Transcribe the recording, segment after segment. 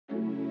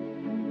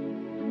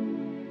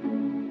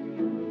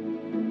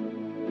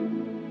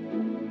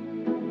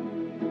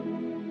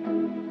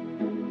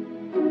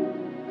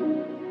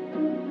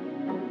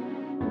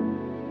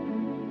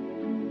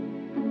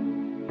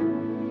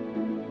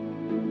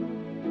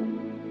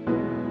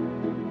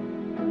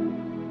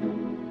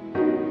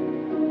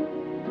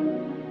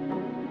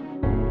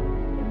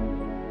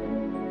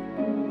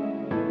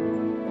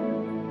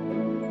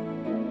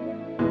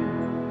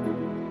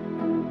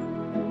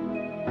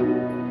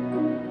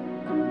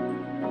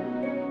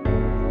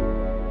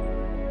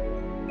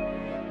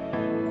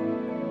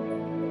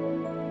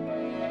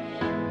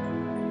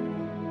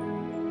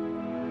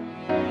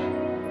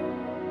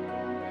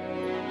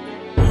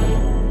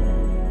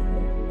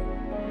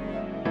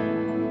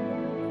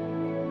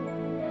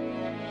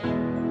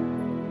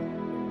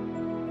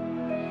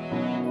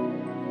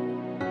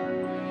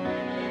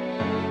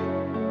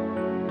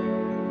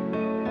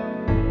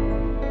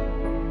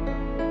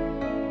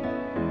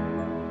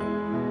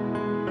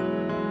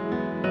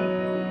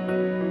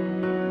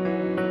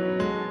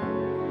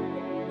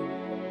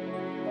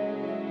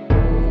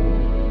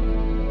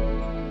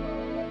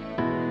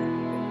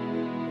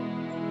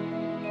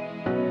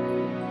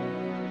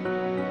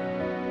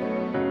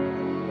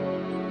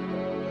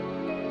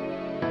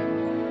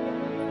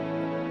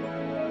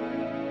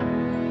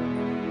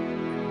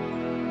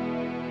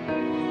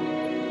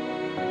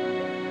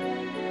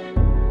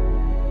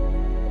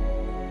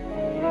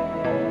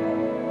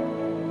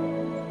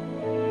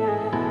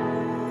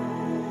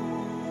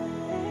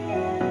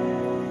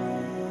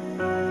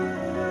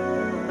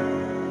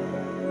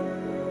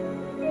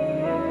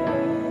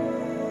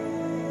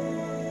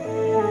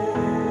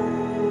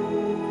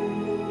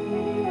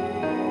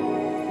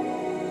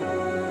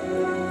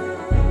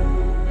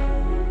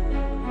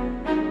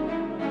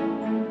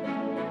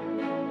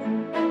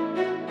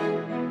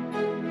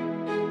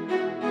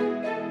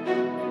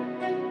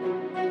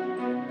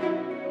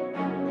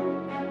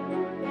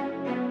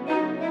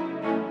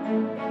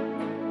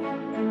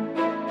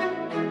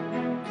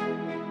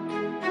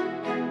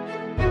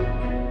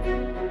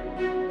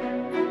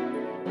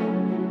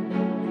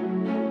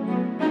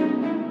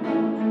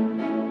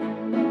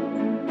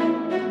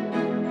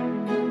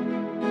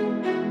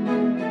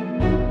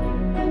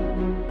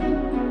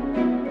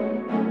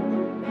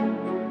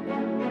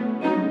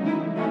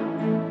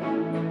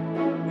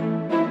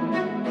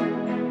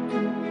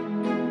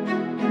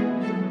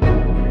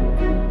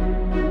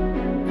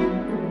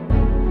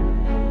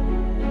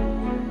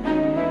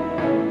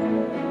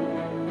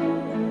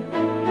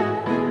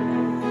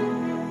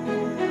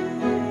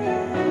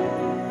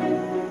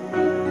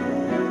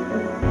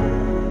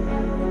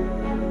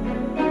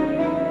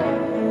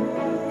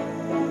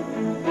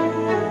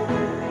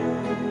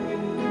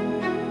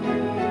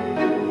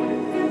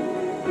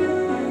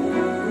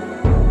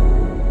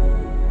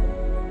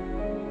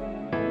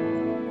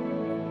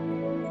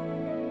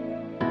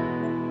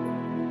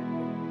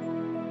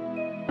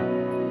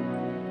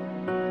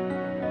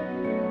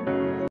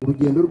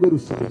urugendo rwe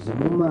rushoreje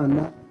mu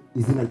Mana,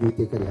 izina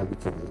ry'Uwiteka rihabwa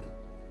icyubahiro.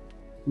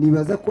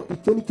 Nibaza ko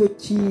icyo nicyo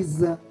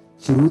cyiza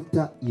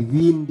kiruta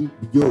ibindi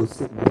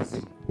byose mu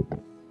buzima,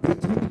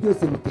 biruta ibindi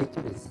byose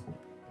mutekereza,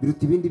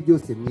 biruta ibindi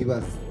byose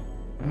mwibaza,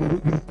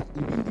 biruta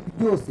ibindi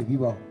byose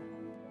bibaho.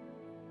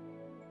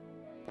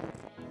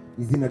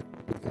 Izina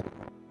ry'Uwiteka.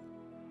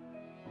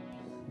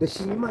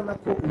 Ndashima Imana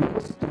ko uyu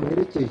munsi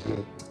tumuherekeje,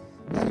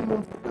 ntarimo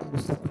mvuga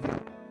gusa kugira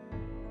ngo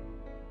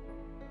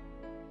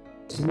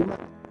ndashima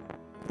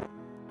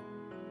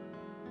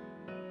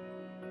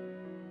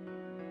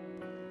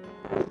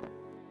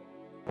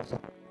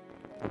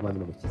Imana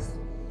n'umukiza.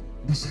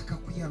 Ndashaka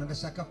kwihana,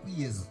 ndashaka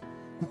kwiyeza,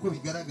 kuko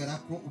bigaragara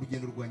ko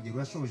urugendo rwanjye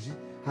rurashoje,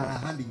 hari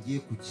ahandi ngiye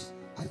kuki,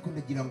 ariko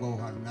ndagira ngo aho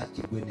hantu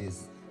nakirwe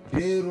neza.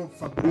 Rero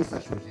Fabrice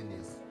ashoje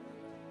neza.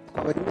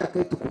 Twabara imyaka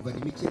ye tukumva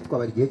ni mike,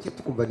 twabara igihe cye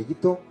tukumva ni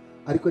gito,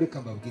 ariko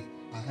reka mbabwire,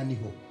 aha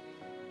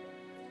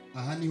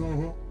niho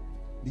ho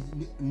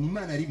ni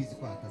Imana ribizi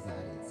ko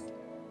hatazaharenza.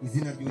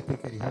 Izina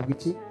ry'Uwiteka rihabwa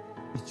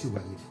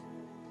icyubahiro.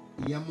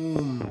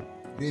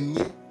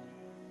 Iyamuremye,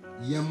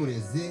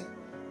 iyamureze,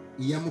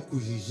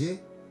 iyamukujije,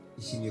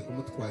 ishimiye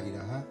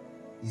kumutwarira aha.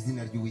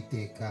 Izina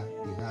ry'Uwiteka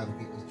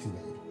rihabwe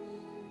icyubahiro.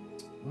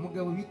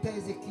 Umugabo bita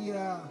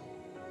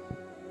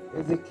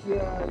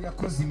Ezekiya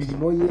yakoze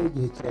imirimo ye,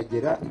 igihe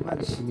kiragera,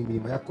 Imana ishima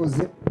imirimo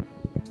yakoze.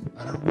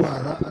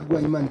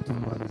 Arwaye, Imana ituma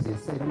umuhanuzi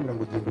Yesaya iramubwira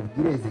ngo genda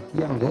ubwire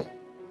Ezekiya ngo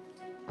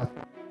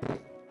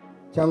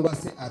cyangwa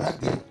se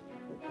arage,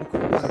 kuko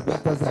indwara rwe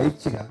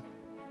atazayikira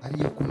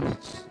ariyo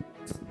kumwica.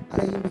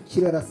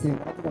 Arahindukira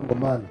arasenga avuga ngo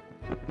Mana,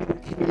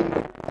 ibuka imirimo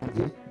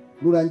yanjye,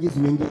 nurangiza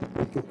unyongere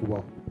igihe cyo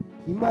kubaho.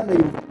 Imana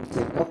yumva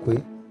gusenga kwe,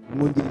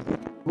 imwongera igihe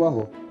cyo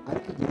kubaho,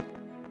 ariko igihe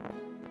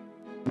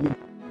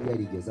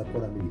yarigeze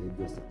akoramo ibihe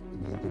byose.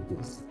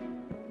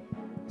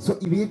 So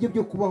ibihe bye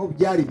byo kubaho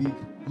byari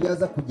bibi. Iyo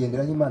aza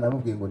kugenderaho Imana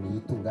amubwiye ngo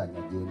niyitunganye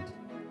agende,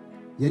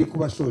 yari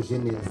kuba ashoje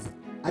neza,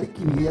 ariko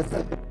ibihe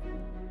yasaga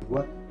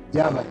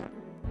byabaye.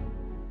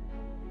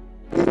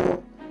 Rero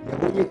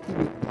yabonye ko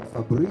ibintu bya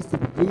Fabrice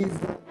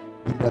byiza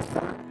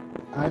bidasa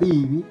ari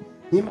ibi,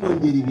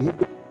 ntimwongere ibihe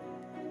byo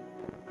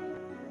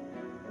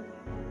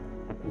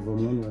kuva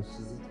mu mwanya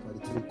washize twari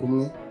turi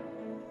kumwe.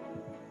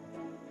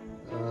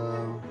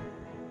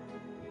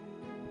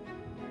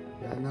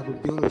 Ntabwo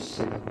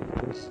byoroshye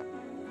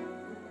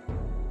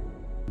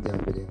bya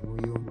mbere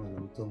nk'uyu mwana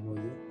muto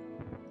nk'uyu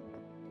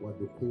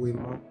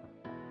wadukuwemo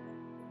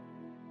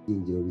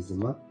ibyiringiro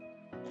bizima,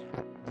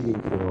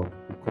 ibyiringiro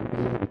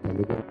bikomeye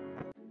bitandukanye.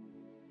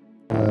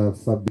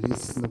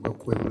 Fabrice nubwo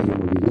akuwe muri uyu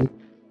mubiri,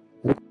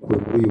 ariko akuwe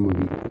muri uyu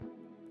mubiri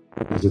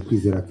aje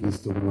kwizera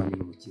Kristo nk'Umwana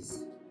n'Umukiza,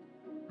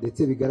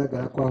 ndetse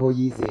bigaragara ko aho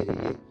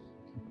yizereye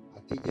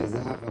atigeze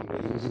hava ngo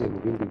yinjire mu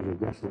bindi bintu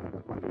byashoboraga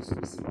kwangiza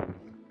ubuzima bwe.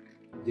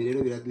 Ibyo rero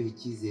biraduha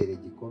icyizere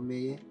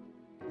gikomeye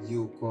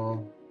y'uko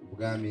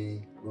ubwami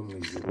bwo mu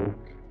ijuru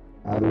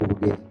ari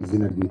ubwe.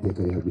 Izina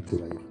ry'Uwiteka rihabwa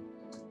icyubahiro.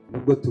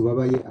 Nubwo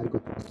tubabaye, ariko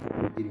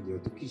tugasubiza ibyiringiro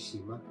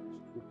tukishima,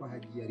 kuko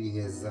ahagiye ari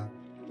heza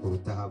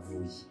kuruta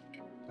ahavuye.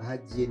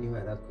 Ahagiye niho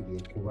yari akwiriye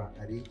kuba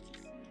ari,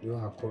 niho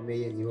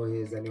hakomeye, niho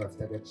heza, niho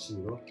hafite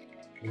agaciro,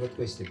 niho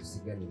twese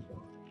dusiganirwa,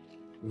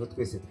 niho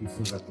twese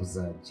twifuza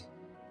kuzajya.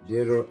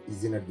 Rero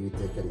izina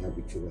ry'Uwiteka rihabwa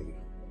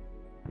icyubahiro.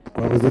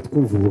 Twahoze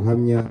twumva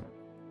ubuhamya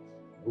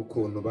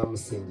bw'ukuntu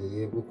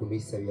bamusengeye, bw'ukuntu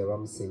yisabiye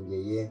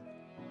abamusengeye,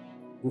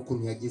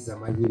 bw'ukuntu yagize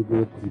amahirwe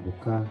yo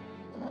kwibuka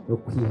no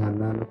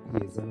kwihana no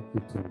kwiyeza no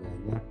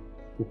kwitunganya,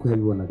 kuko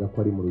yabibonaga ko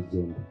ari mu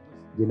rugendo.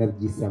 Njye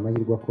nabyise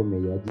amahirwe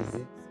akomeye yagize,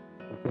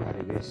 kuko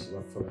hari benshi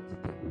bapfa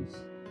batiteguye,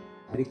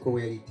 ariko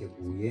we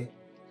yariteguye,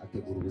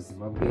 ategura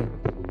ubuzima bwe,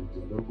 ategura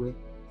urugendo rwe,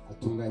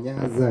 atunganya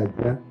aho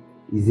azajya.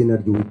 Izina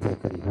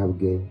ry'Uwiteka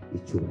rihabwe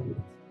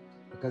icyubahiro.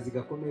 Akazi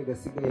gakomeye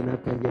gasigaye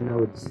n'akanjye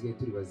nawe dusigaye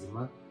turi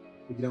bazima,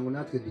 kugira ngo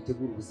natwe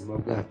dutegure ubuzima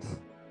bwacu,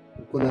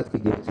 kuko natwe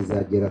igihe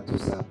kizagera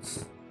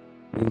tuzapfa.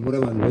 Ni inkuru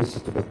abantu benshi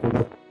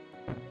tugakunda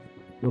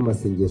no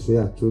masengesho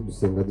yacu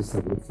dusenga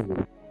dusaba urupfu ngo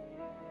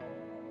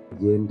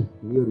rugenda.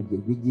 Niyo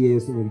rugiye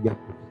yose nirujya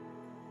kure,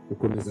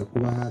 ukomeza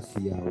kuba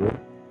hafi yawe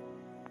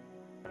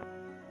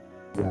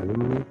za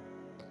bimwe.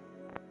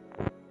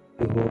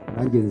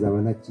 Nanjye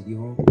nzaba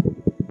ntakiriho,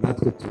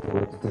 natwe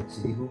tukaba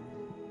tutakiriho.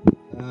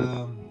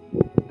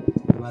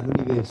 Abantu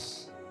ni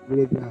benshi, iyo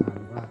urebye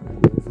ahantu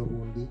bahatangiye ejo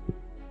bundi,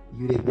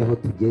 iyo urebye aho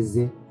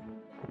tugeze,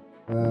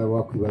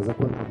 wakwibaza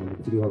ko nta muntu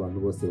ukiriho, abantu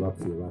bose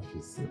bapfuye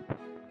bashize.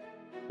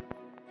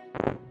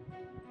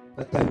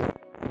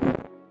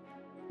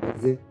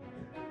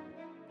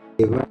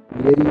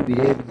 Rero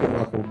birebye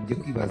wakomeje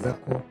kwibaza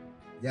ko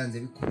byanze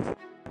bikunze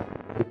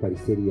kuri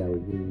pariseri yawe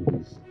nk'iyi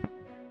ngiyi.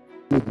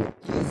 Ni igihe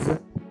cyiza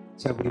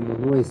cya buri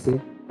muntu wese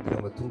kugira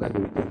ngo atunganye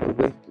urugendo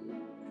rwe,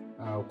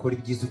 ukora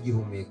ibyiza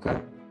ugihumeka,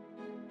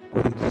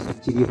 ukora ibyiza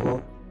ukiriho,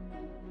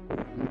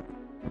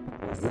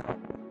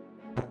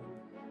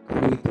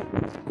 kandi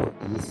witegura ko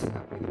iyi si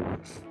ntabwo ari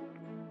iwacu.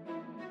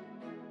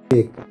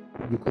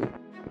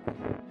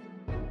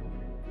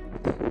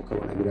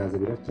 Ukabona biraza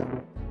biracamo,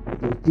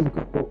 igihe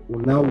utibuka ko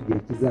nawe igihe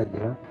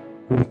kizagera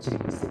kuba ukiri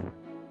muzima.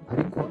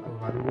 Ariko abo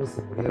bantu bose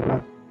mureba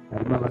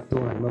harimo abato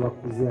harimo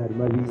abakuze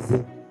harimo abize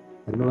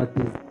harimo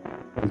abatize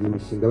iyi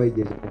mishinga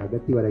bayigejeje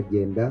hagati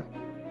baragenda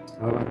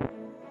aba bantu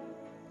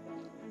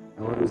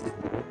abo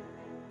ruzitiro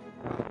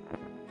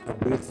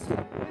Fabrice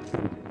yakoresha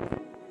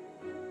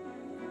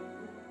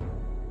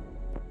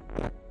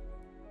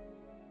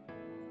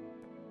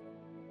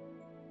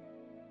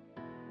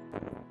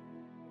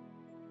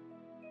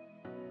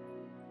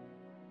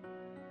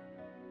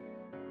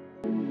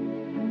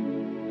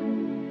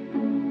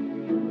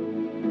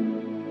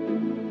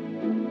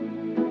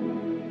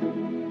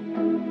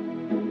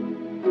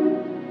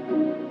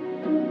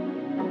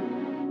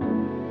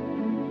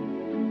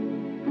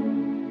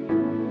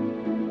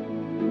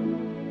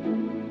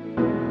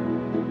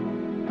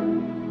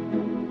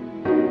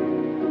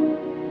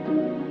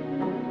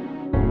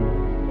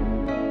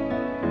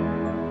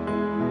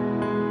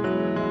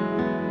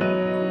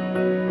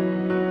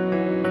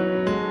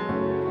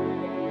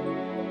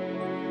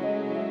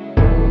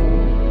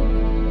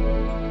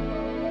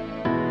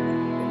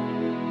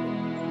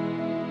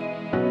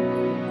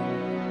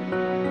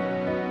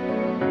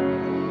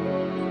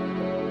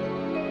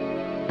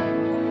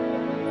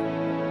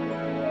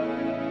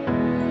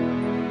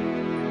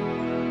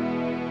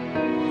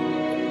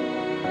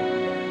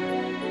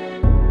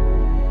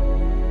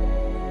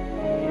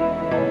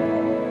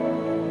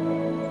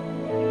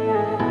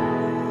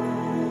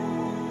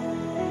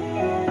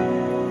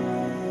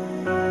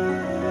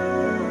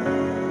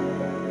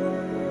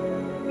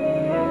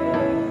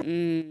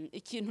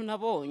ikintu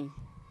nabonye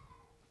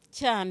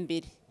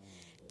cyambere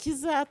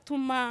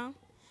kizatuma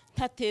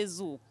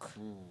ntatezuka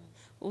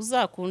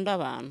uzakunda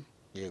abantu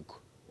yego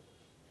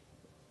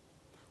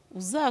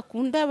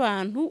uzakunda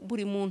abantu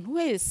buri muntu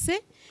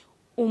wese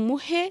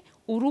umuhe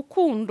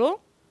urukundo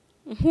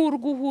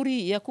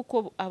nk'urw'uhuriya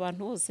kuko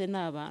abantu bose ni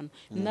abantu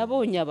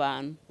nabonye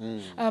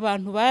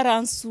abantu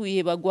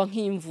baransuye bagwa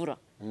nk'imvura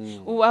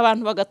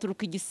abantu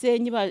bagaturuka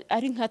Igisenyi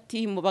ari nka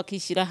timu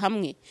bakishyira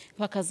hamwe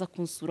bakaza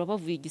kunsura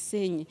bavuye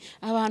Igisenyi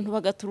abantu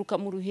bagaturuka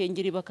mu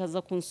Ruhengeri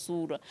bakaza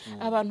kunsura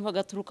abantu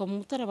bagaturuka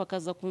mu Mutara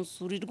bakaza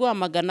kunsura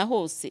Rwamagana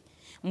hose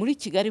muri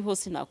Kigali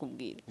hose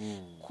nakubwira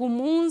ku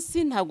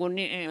munsi ntago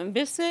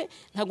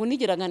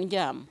nigeraga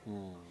ndyama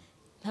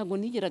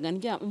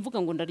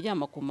mvuga ngo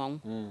ndaryama ku manywa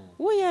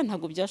oya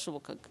ntago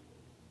byashobokaga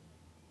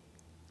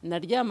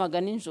naryamaga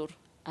ninjoro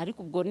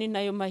ariko ubwo ni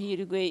nayo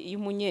mahirwe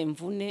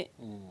y'umunyemvune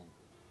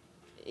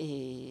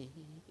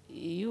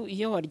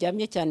iyo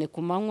waryamye cyane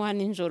ku manywa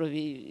ninjoro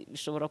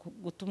bishobora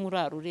gutuma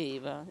urara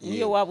ureba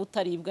niyo waba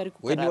utaribwa ariko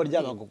we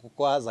ntiwaryamaga kuko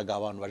hazaga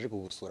abantu baje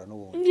kugusura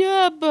n'ubundi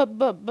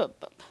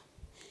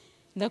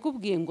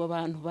ndakubwiye ngo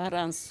abantu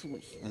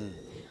baransuye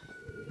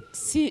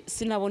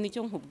sinabona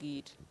icyo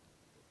nkubwira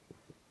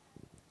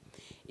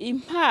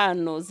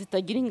impano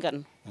zitagira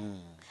ingano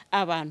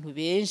abantu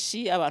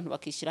benshi abantu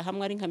bakishyira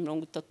hamwe ari nka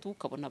 30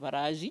 ukabona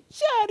baraje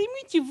icyarimwe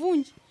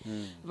ikivunge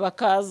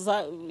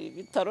bakaza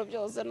ibitaro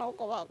byose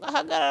nuko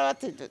bagahagarara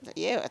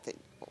yewe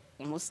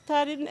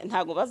umusitari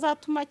ntago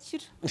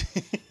bazatumakira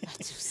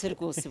se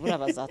rwose bura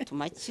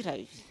bazatumakira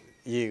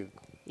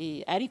yego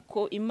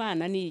ariko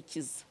Imana ni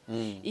ikiza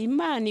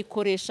Imana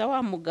ikoresha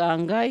wa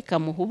muganga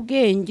ikamuha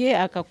ubwenge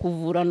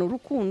akakuvurana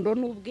urukundo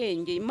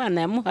n'ubwenge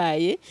Imana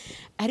yamuhaye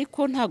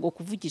ariko ntago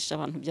kuvugisha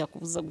abantu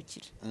byakubuza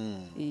gukira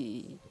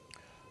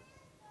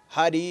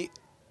hari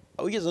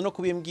ugeze no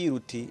kubimbwira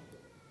uti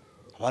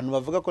abantu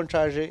bavuga ko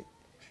nshaje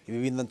ibi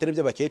bintu ntare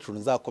by'abakecuru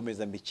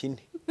nzakomeza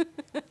mbikine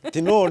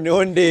ati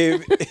noneho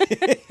ndebe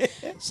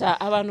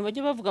abantu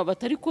bajye bavuga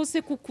batari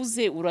kose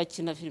kukuze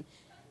urakina filime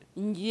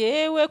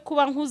ngewe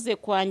kuba nkuze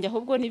kwanje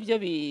ahubwo nibyo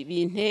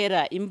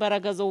bintera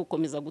imbaraga zo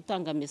gukomeza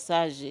gutanga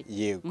message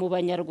mu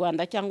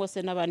banyarwanda cyangwa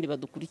se n'abandi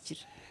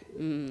badukurikira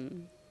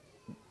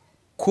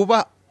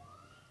kuba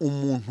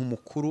umuntu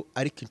mukuru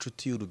ariko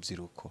inshuti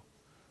y'urubyiruko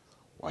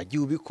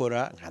wagiye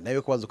ubikora nka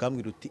nawe kubaza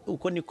ukambwira uti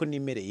uko niko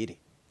nimereye ire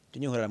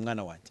tunyihorera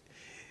mwana wanjye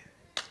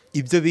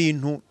ibyo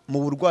bintu mu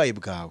burwayi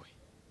bwawe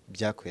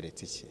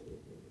byakweretse iki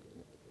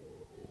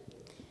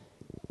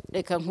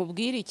reka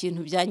nkubwire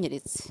ikintu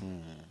byanyeretse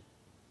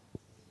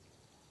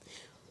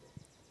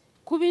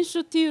kuba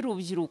inshuti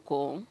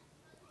y'urubyiruko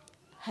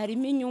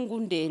harimo inyungu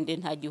ndende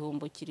nta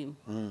gihombo kirimo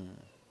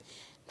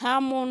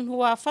nta muntu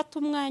wafata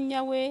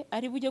umwanya we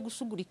ari bujye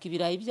gushugurika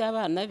ibirayi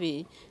by'abana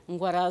be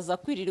ngo araza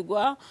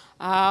kwirirwa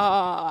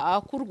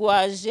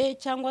akurwaje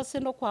cyangwa se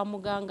no kwa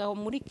muganga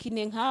muri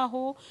kine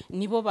nkaho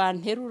nibo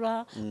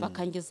banterura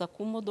bakangeza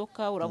ku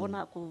modoka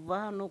urabona kuva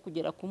hano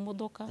kugera ku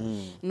modoka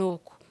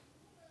nuko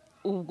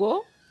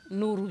ubwo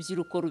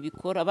n'urubyiruko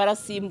rubikora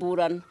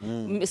barasimburana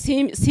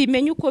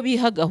simenye uko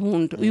biha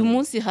gahunda uyu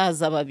munsi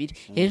haza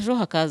 2 ejo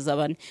hakaza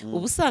 4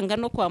 ubu usanga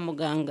no kwa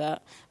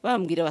muganga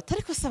bambwira batari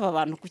ko saba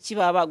abantu kuki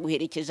baba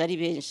baguherekeje ari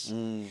benshi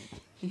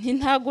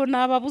ntago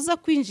nababuza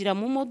kwinjira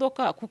mu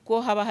modoka kuko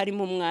haba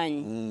harimo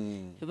umwanya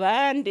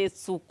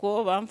bandetse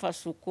uko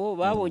bamfashe uko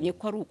babonye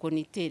ko ari uko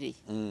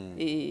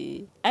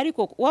nitereye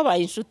ariko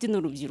wabaye inshuti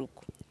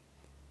n'urubyiruko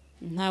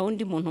nta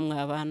wundi muntu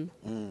mwabana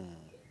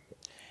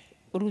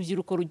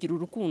urubyiruko rugira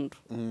urukundo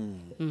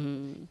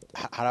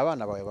hari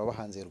abana bawe baba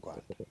hanze y'u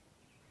Rwanda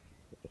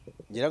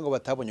ngira ngo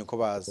batabonye uko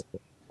baza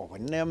ubu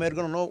ni nayo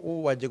mahirwe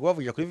noneho wagiye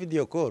kubavugira kuri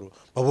video call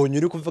babonye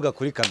uri kuvuga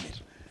kuri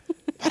kamera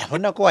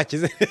barabona ko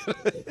wakize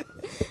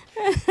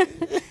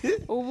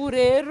ubu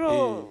rero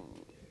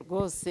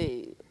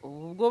rwose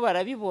ubwo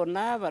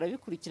barabibona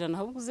barabikurikirana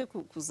ahubwo uze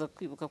kuza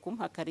kwibuka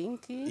kumpa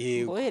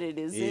akarinki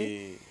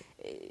boherereze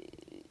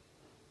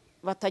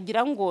batagira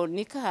ngo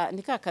ni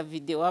ka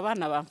kavideo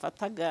abana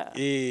bamfataga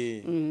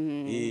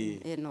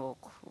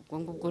nuko ubwo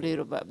ngubwo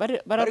rero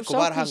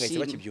bararushaho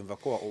kwishima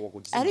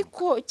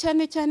ariko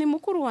cyane cyane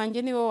mukuru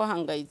wanjye niwe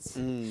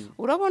wahangayitse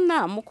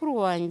urabona mukuru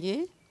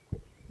wanjye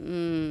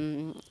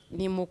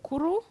ni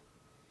mukuru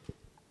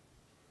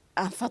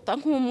amfata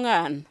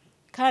nk'umwana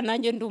kandi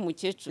nanjye ndi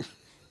umukecuru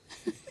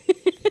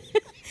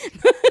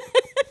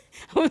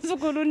uzi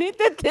ukuntu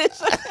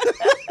nitetesha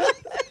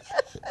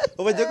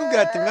ubagiye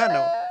kubwira ati mwana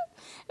we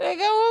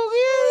reka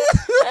mubwire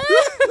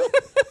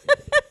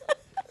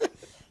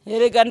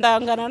erega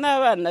ndangana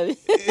n'abana be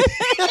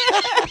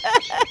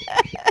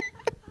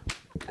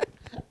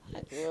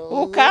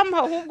ukampa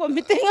ahubwo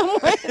mpite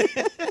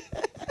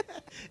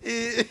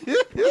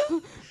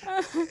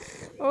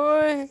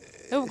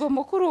ubwo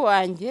mukuru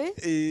wanjye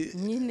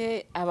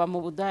nyine aba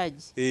mu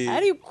Budage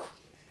ariko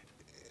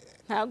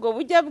ntabwo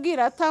bujya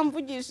abwira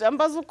atamvugisha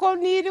mbaza uko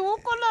niriwe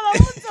uko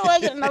naramutse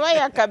wagira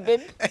nabaye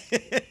akabebe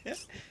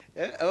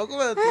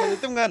abakubaza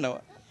ati mwana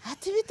wa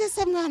ati bite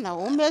se mwana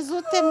wa umeze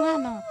ute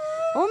mwana wa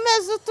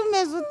umeze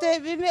ute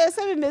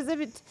bimeze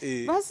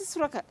bite basi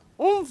suraka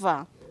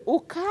umva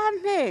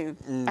ukampe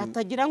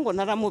atagira ngo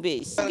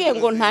naramubeshye ngiye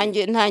ngo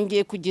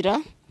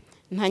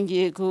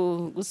ntangiye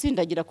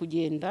gusindagira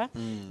kugenda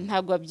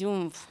ntabwo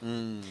abyumva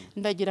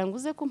ndagira ngo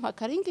uze kumpa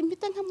akaringi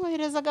mpita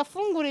nkamwohereza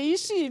agafungure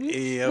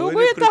yishimye nubwo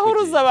uhita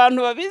ahuruza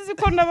abantu babizi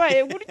ko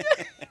nabaye gutya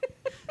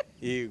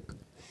yego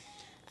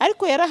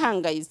ariko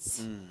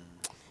yarahangayitse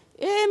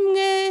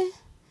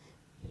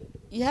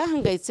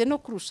yahangayitse no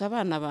kurusha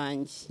abana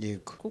banjye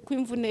kuko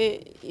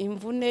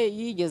imvune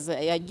yigeze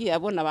yagiye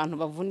abona abantu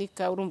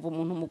bavunika urumva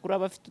umuntu mukuru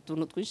aba afite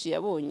utuntu twinshi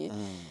yabonye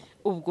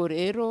ubwo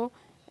rero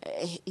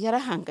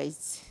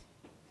yarahangayitse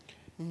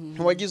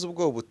ntiwagize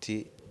ubwoba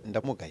uti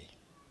ndamugaye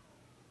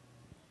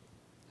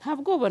nta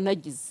bwoba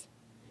nagize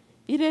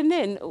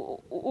Irene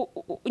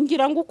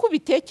ngira ngo uko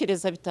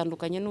ubitekereza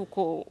bitandukanye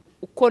nuko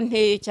uko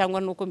nteye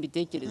cyangwa nuko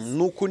mbitekereza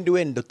nuko undi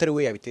wenda utari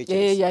we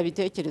yabitekereza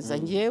yabitekereza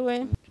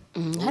ngewe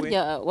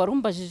harya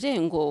warumbajije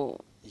ngo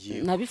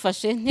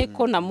nabifashe nte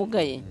ko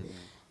namugaye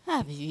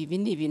ibi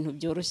ni ibintu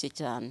byoroshye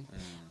cyane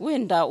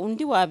wenda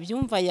undi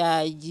wabyumva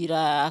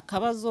yagira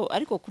akabazo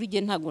ariko kuri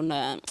jye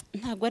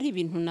ntago ari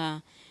ibintu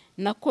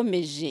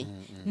nakomeje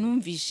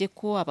numvishe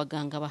ko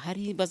abaganga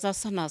bahari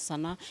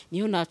bazasanasana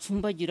niyo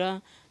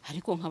nacumbagira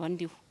ariko nkaba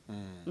ndiho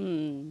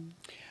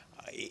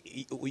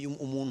uyu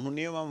umuntu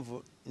niyo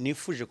mpamvu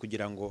nifuje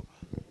kugira ngo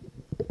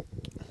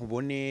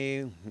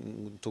nkubone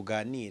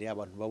tuganire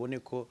abantu babone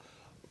ko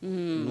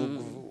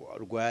nubwo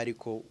urwaye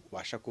ariko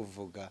ubasha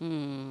kuvuga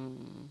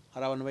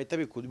hari abantu bahita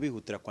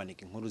bihutira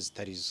kwandika inkuru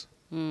zitari zo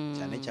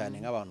cyane cyane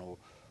nk'abantu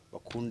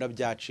bakunda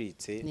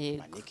byacitse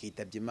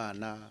bakitabye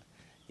Imana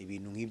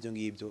ibintu nk'ibyo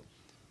ngibyo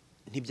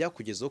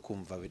ntibyakugezeho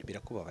kumva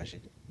birakubabaje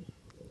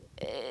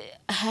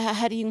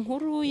hari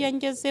inkuru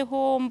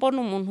yangezeho mbona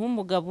umuntu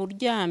w'umugabo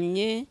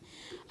uryamye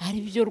hari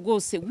byo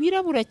rwose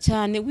wirabura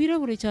cyane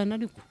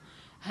ariko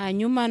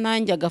hanyuma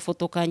nanjye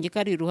agafoto kanjye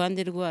kari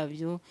iruhande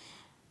rwabyo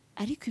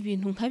ariko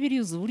ibintu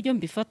nkabiriza uburyo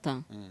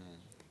mbifata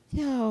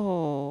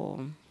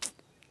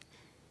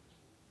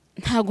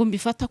ntago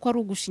mbifata ko ari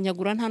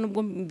ugushinyagura nta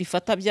nubwo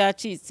mbifata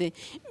byacitse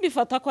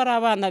mbifata ko ari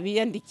abana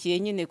biyandikiye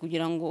nyine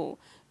kugira ngo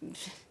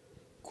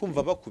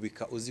kumva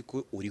bakubika uzi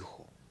ko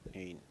uriho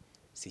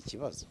si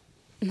ikibazo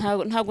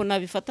ntago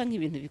nabifata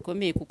nk'ibintu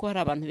bikomeye kuko hari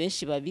abantu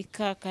benshi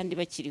babika kandi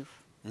bakiriho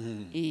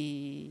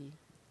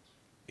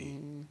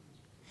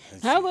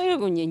ntago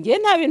yegumye ngiye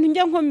nta bintu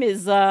njya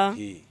nkomeza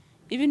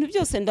ibintu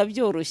byose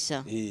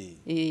ndabyoroshya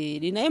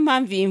ni nayo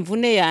mpamvu iyi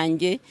mvune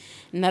yanjye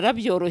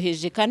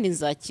narabyoroheje kandi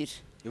nzakira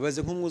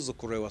ibaze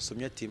nk'umwuzukuru wawe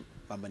wasomye ati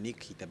mama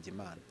nikitabye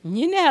Imana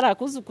nyine hari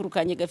akuzukuru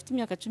kanye gafite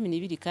imyaka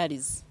 12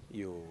 karize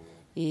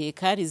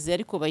karize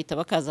ariko bahita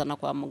bakazana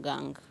kwa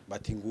muganga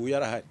bati nguyu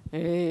arahari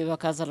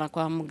bakazana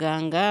kwa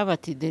muganga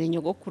bati dore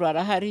nyogokuru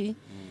arahari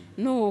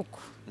nuko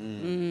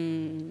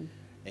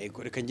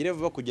reka ngire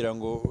vuba kugira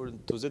ngo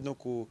tuze no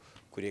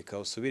kureka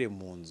usubire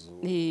mu nzu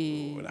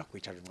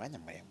nakwicaje umwanya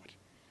muremure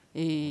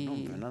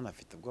numva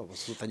nanafite ubwoba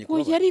usutanye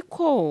kuba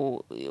ariko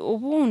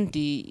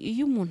ubundi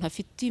iyo umuntu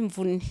afite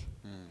imvune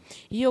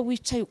iyo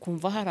wicaye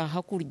ukumva hari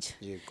ahakurya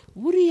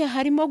buriya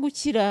harimo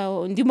gukira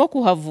ndimo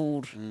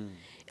kuhavura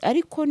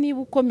ariko niba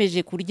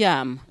ukomeje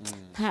kuryama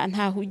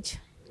ntahujya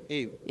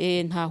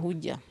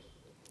ntahujya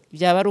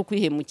byaba ari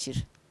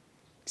ukwihemukira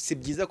si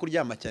byiza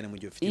kuryama cyane mu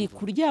gihe ufite imvune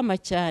kuryama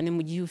cyane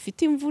mu gihe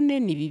ufite imvune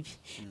ni bibi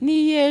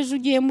niyo ejo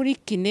ugiye muri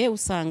kine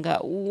usanga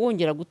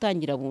wongera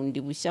gutangira bundi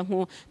bushya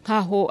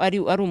nkaho ari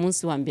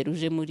umunsi wa mbere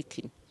uje muri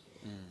kine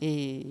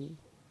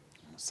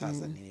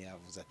umusaza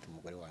ntiyavuze ati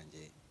umugore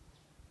wanjye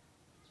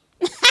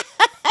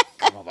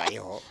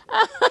mubayeho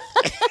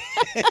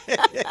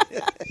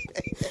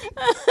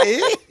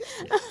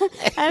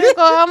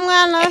ariko wa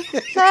mwana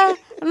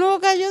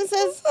ntukajya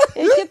unsesa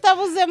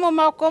ikitabuze mu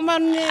makoma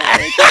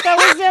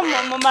ikitabuze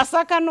mu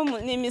masaka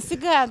ni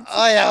imisigati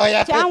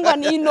oya cyangwa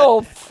ni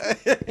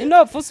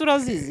inopfu se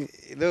urazizi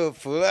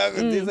inopfu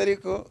nziza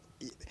ariko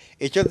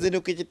icyo nzi ni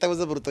uko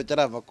ikitabuze mu rutoki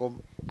ari amakoma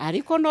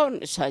ariko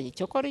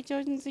icyo kora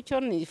icyo nzi cyo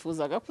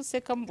nifuzaga ko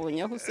useka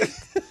mbonye aho useka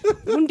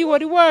ubundi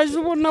wari waje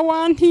ubona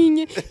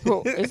wantinye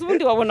ese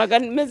ubundi wabonaga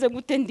meze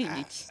gute ndi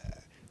iki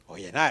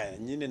oya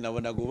nyine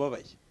nabonaga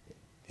ubabaye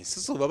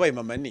ese ubabaye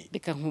mama ni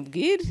reka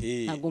nkubwire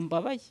ntabwo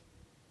mbabaye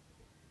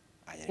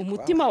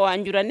umutima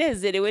wanjye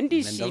uranezerewe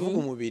ndishimye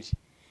ndavuga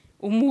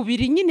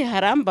umubiri nyine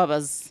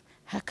harambabaza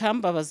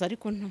hakambabaza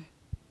ariko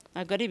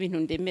ntabwo ari ibintu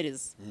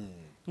ndemereza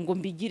ngo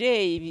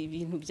mbigire ibi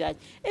bintu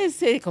byanjye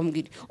ese reka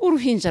mbwire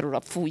uruhinja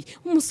rurapfuye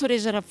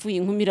umusoreje arapfuye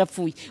inkumi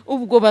irapfuye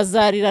ubwo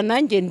bazarira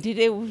nanjye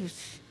ndire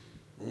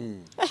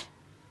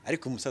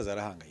ariko umusaza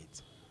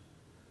arahangayitse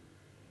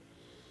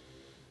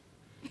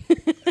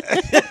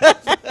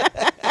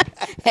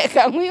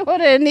reka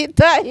nkwihorere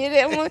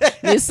nitahire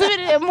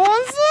nisubirire mu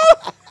nzu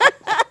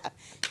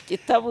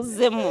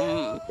kitabuze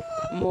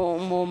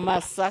mu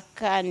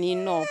masaka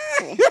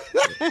n'inopfu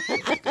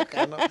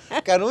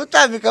kantu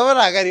utambika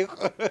bonaga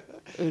ariko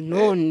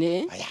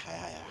none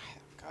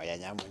kaya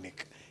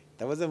nyamuneka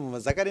kitabuze mu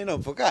masaka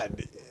n'inopfu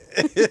kandi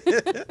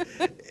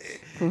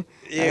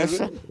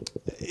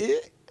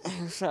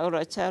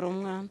uracyari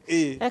umwana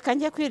reka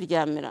njye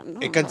kwiryamira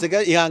reka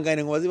nsiga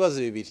ihangane ngo ibibazo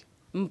bibiri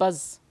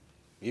mbaza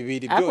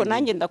bibiri ariko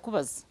nanjye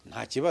ndakubaza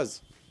nta kibazo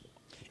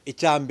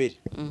icya mbere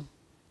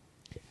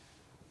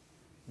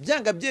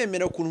byanga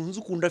byemera ukuntu nzi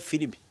ukunda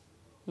filime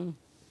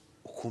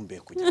ukumbuye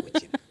kujya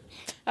gukina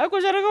ariko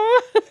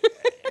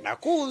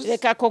nakuzi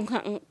reka ko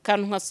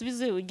kantu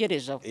nkasubize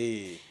ugereje aho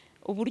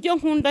uburyo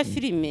nkunda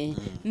filime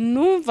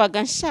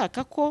numvaga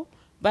nshaka ko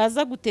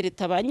baza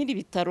gutereta ba nyiri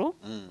ibitaro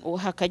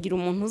hakagira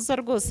umuntu uza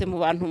rwose mu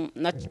bantu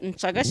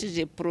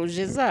ncagashije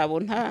proje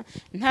zabo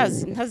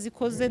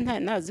ntazikoze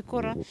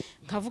ntazikora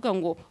nkavuga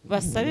ngo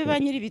basabe ba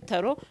nyiri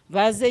ibitaro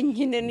baze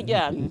nkine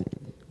ndyamye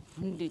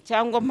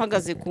cyangwa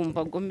mpagaze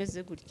kumva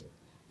gomeze gutya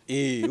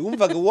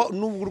wumvaga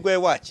n'ubwo urwaye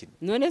wakina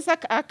none se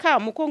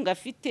akamu ko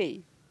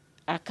ngafite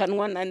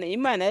akanwa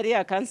Imana yari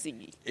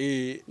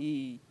yakansigiye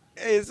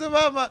ese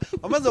mama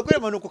wamaze gukora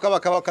impanuka ukaba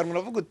akanwa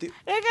uravuga uti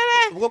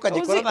ubwo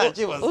kagikora nta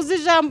kibazo uzi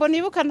ijambo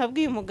nibuka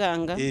nabwiye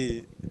umuganga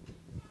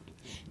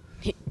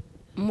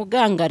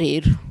muganga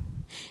rero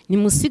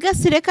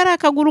nimusigasire kari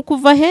akaguru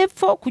kuva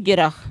hepfo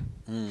kugera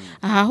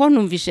aha ho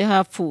numvishe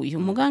hapfuye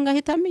umuganga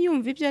ahita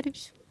yumva ibyo ari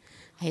byo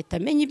ahita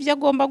amenya ibyo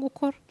agomba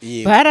gukora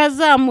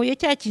barazamuye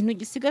cya kintu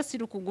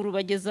gisigasira ukuguru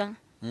bageza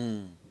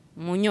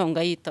mu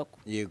nyonga y'itako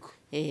yego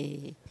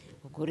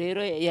ubwo rero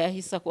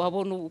yahise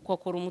abona uko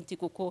akora umuti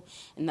kuko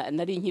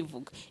nari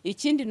nkivuga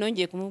ikindi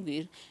nongeye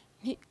kumubwira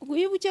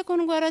wibuke ko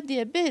ndwara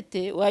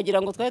diyabete wagira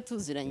ngo twari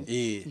tuziranye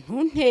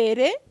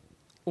ntuntere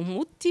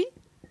umuti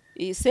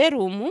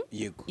serumu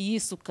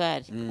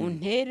y'isukari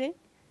untere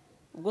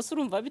ubwo se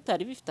urumva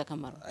bitari bifite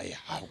akamaro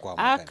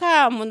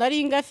akamu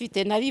nari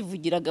ngafite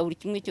narivugiraga buri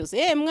kimwe cyose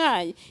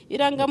mwaye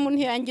irangamuntu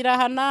yangira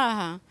aha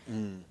n'aha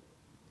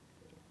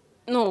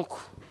nuko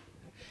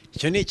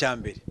icyo ni icya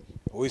mbere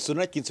wese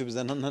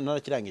unakinsubiza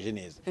ntarakirangije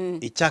neza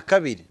icya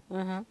kabiri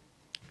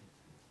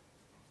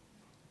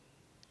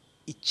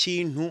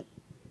ikintu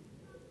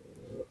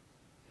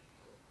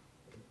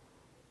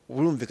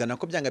urumvikana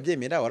ko byanga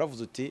byemera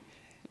waravuze uti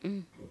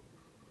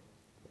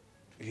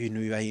ibintu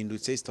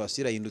bibahindutse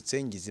situwasiyo irahindutse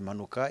ngize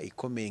impanuka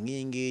ikomeye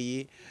nk'iyi ngiyi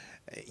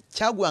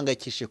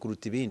cyaguhangayikishije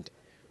kuruta ibindi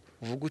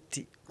uvuga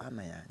uti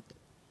mama yanjye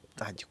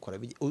nzagikora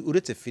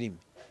uretse filime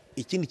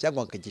ikindi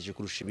cyaguhangayikishije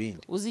kurusha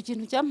ibindi uzi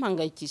ikintu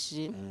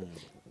cyampangayikishije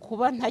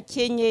kuba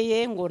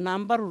ntakenyeye ngo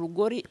nambare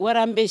urugori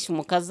warambeshye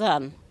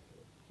umukazana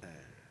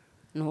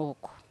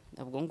nuko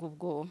nabwo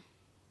ngubwo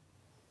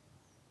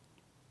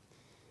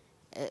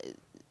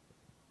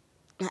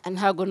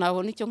ntago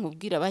nabona icyo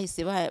nkubwira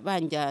bahise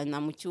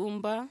banjyana mu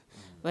cyumba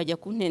bajya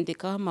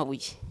kuntendekaho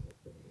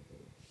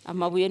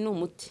amabuye ni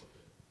umuti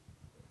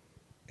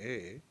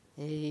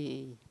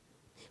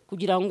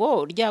kugira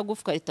ngo rya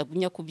gufwa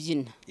ritagumya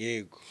kubyina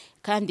yego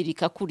kandi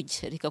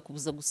rikakurya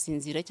rikakubuza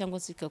gusinzira cyangwa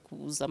se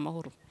rikakubuza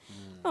amahoro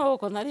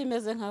nuko nari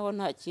meze nkaho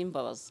nta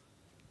kimbabaza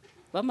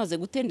bamaze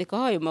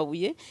gutendekaho ayo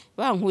mabuye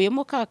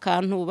bankuyemo ka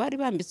kantu bari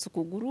bambitse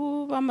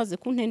ukuguru bamaze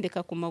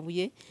kuntendeka ku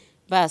mabuye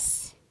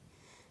basi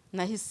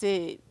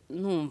nahise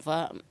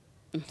numva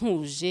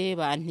ntuje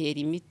bantera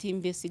imiti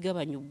mbese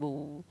igabanya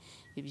ubwo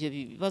ibyo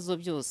bibazo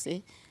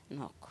byose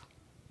nuko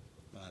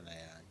bana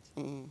yanjye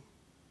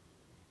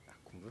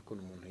akumva ko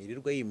umuntu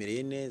yirirwa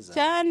yimereye neza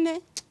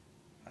cyane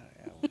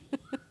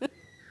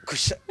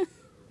kusha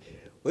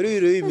uri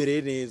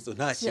wimereye neza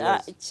nta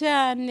kibazo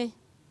cyane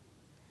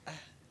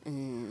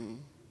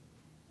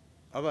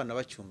abana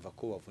bacyumva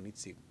ko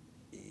wavunitse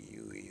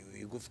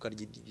igufwa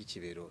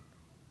ry'ikibero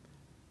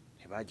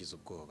ntibagize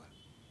ubwoba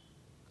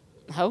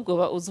ahubwo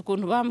uzi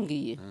ukuntu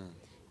bambwiye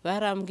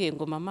barambwiye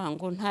ngo mama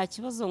ngo nta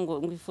kibazo ngo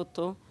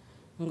ifoto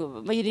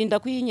ngo bayirinda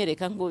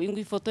kuyinyereka ngo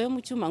ifoto yo mu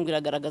cyuma ngo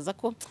iragaragaza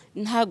ko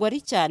ntago ari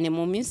cyane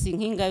mu minsi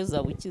nk'ingayo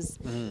uzabukiza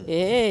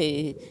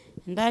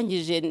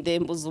ndangije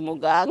ndembuza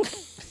umuganga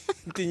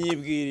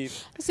ntinyibwirira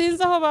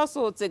sinzi aho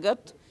basohotse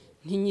gato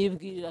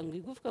ntinyibwirira ngo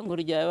igufwa ngo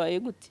ryabaye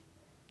gute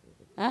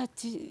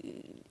ati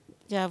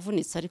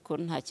byavunitse ariko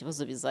nta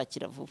kibazo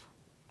bizakira vuba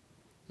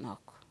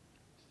nako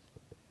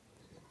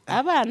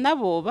abana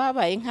bo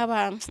babaye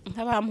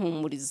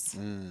nk'abampumuriza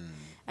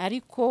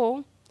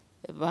ariko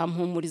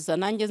bampumuriza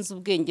nanjye nzi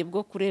ubwenge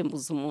bwo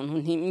kurembuza umuntu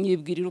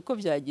ntimwibwirire uko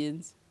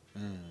byagenze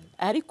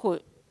ariko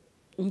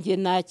njye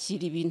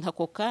nakira ibintu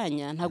ako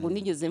kanya ntabwo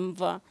nigeze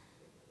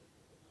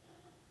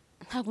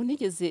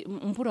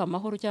mbura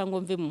amahoro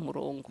cyangwa mve mu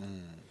murongo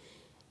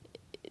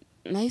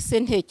nahise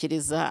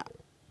ntekereza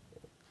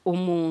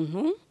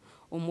umuntu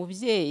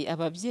umubyeyi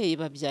ababyeyi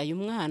babyaye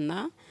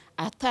umwana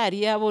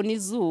atari yabona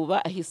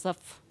izuba ahise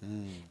apfa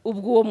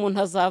ubwo uwo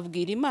muntu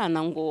azabwira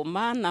Imana ngo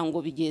Mana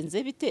ngo bigenze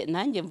bite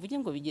nanjye mvuge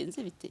ngo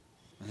bigenze bite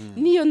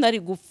niyo nari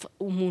gupfa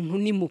umuntu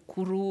ni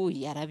mukuru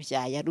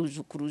yarabyaye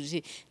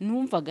arujukuruje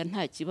numvaga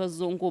nta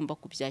kibazo ngomba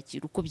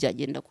kubyakira uko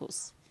byagenda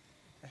kose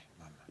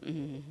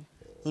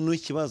noneho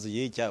ikibazo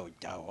cyawe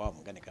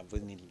wamugane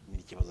kamvuze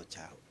n'ikibazo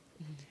cyawe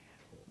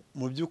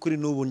mu by'ukuri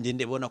n'ubu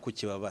ngende bona ko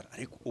kibabara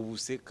ariko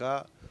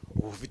ubuseka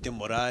uba ufite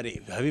morale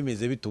biba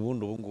bimeze bite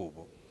ubundi ubu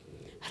ngubu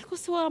ariko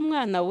se wa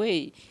mwana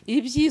we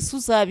iby'isi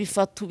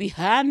uzabifata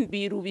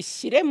ubihambire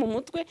ubishyire mu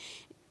mutwe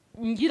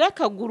ngira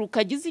akaguru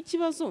kagize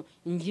ikibazo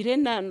ngire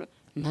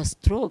na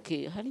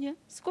stroke hariya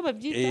siko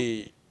babyita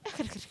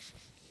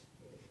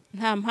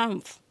nta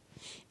mpamvu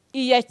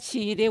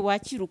iyakire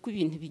wakira uko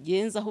ibintu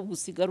bigenza ahubwo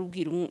usigara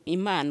ubwira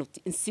Imana uti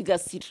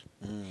nsigasira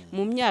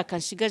mu myaka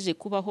nshigaje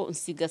kubaho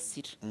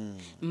nsigasira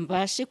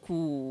mbashe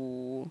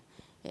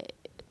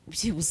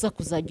byibuza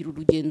kuzagira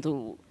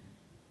urugendo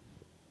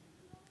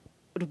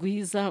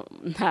rwiza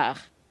ntaha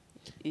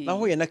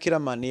nahuye na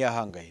Kiramani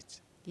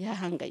yahangayitse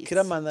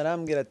Kiramani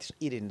arambwira ati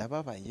ire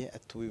ndababaye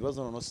atuba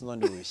ibibazo none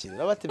sinone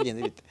wishyirira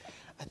abatebigenze bite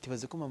ati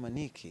baze ko mama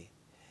Niki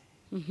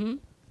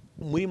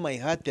muri my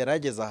heart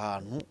yarageze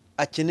ahantu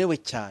akenewe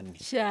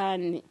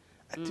cyane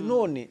ati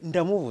none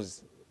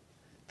ndamubuze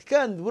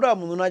kandi buriya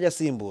muntu najya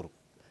asimburwa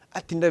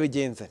ati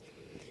ndabigenza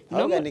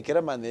ahubwo ni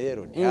Kiramani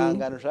rero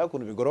ntihangana ushaka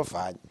kuntu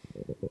bigorofanye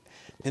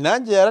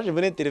nanjye yaraje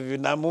muri interview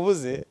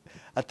namubuze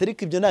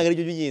atariko ibyo ntabwo ari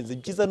byo by'ingenzi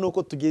byiza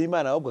nuko tugira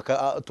Imana ahubwo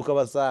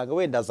tukabasanga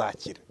wenda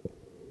azakira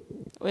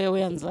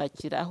wewe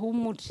yanzakira aho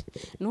muri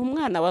ni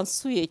umwana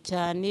wansuye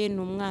cyane ni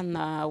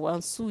umwana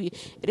wansuye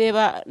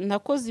reba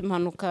nakoze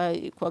impanuka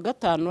kwa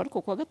gatanu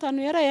ariko kwa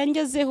gatanu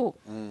yarayangezeho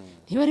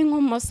niba ari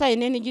nko mu masaha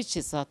 4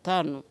 n'igice saa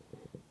 5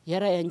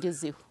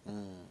 yarayangezeho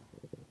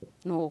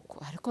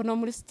nuko ariko no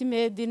muri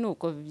Stimed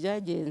nuko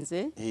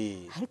byagenze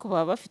ariko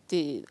baba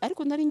bafite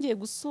ariko nari ngiye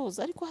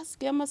gusoza ariko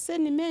hasigaye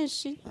amaseni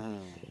menshi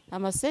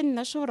amaseni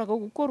nashoboraga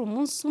gukora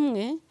umunsi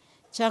umwe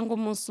cyangwa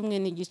umunsi umwe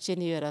n'igice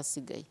niyo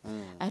yarasigaye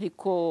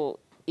ariko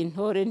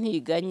intore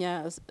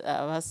ntiganya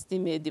aba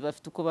Stimed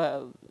bafite uko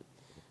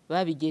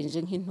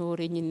babigenje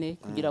nk'intore nyine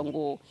kugira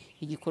ngo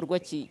igikorwa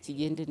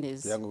kigende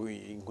neza kugira ngo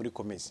inkuru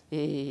ikomeze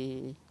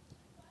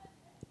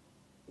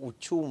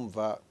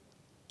ucyumva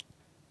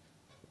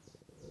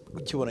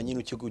ukibona nyine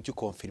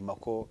ukikonfirma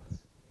ko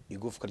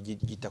igufwa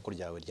ry'itako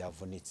ryawe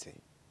ryavunitse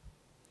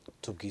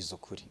tubwiza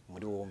ukuri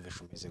muri wowe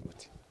wumvisha umeze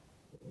gute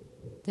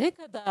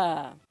reka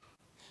da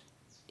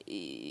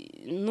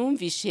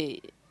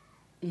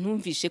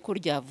numvishe ko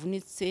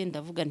ryavunitse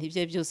ndavuga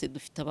ntibye byose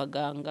dufite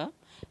abaganga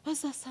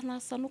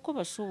bazasanasana uko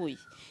bashoboye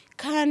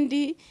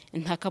kandi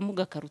nta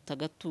kamuga karuta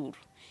agaturo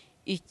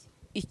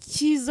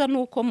icyiza ni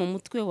uko mu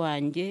mutwe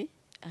wanjye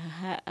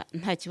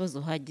nta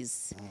kibazo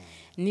hagize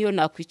niyo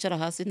nakwicara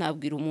hasi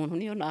nabwira umuntu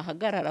niyo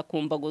nahagarara ku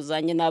mbago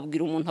zanjye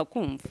nabwira umuntu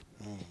akumva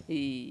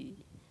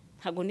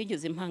ntago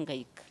nigeze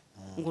mpangayika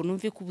ngo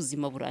numve ko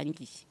ubuzima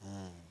burangiye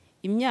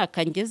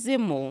imyaka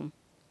ngezemo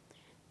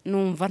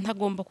numva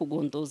ntagomba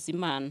kugondoza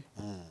Imana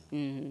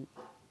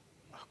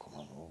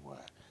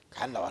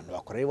kandi abantu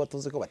bakora rero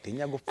batuzi ko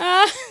batinya gupfa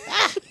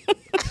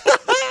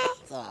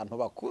abantu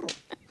bakuru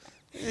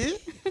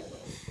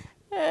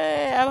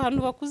abantu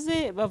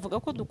bakuze bavuga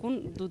ko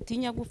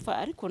dutinya gupfa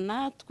ariko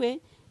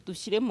natwe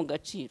dushyire mu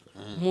gaciro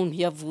umuntu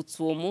yavutse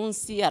uwo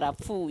munsi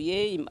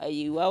arapfuye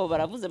iwabo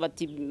baravuze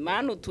bati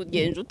Mana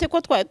tugenje ute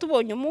ko twaye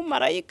tubonye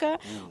umumarayika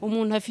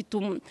umuntu afite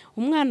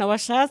umwana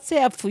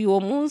washatse apfuye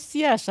uwo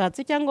munsi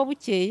yashatse cyangwa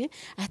bukeye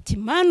ati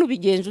Mana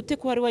ubigenje ute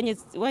ko wari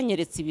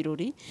wanyeretse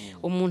ibirori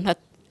umuntu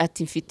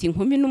ati mfite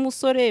inkumi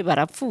n'umusore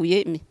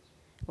barapfuye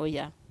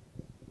oya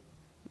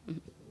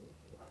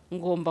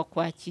ngomba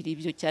kwakira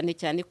ibyo cyane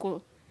cyane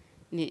ko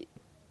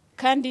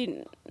kandi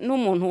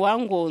n'umuntu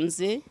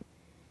wangonze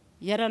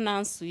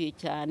yaranansuye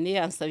cyane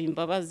ansaba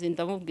imbabazi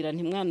ndamubwira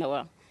nti mwana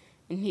wa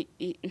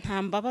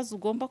nta mbabazi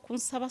ugomba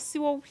kunsaba si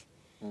wowe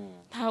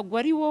ntabwo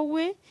ari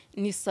wowe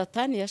ni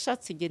Satani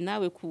yashatse ige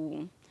nawe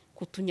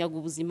kutunyaga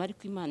ubuzima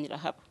ariko Imana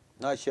irahaba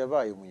ntacyo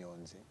yabaye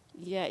umunyonzi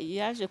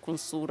yaje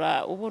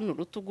kunsura ubona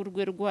urutugu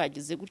rwe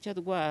rwagize gutya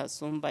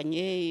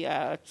rwasumbanye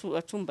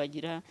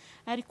acumbagira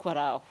ariko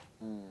araho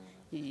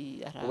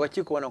ubu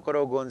akikubona ko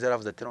ariho gonze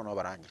yaravuze ati noneho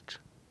baranyica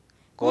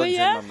gonze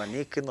mama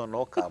nike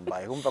noneho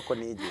kambaye wumva ko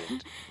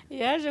nigenje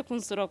yaje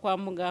kunsura kwa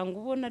muganga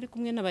ubona ari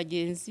kumwe na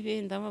bagenzi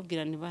be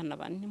ndamubwira ni bana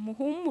bane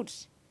muhumure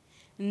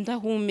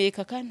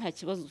ndahumeka kandi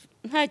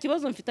nta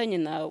kibazo mfitanye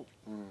nawe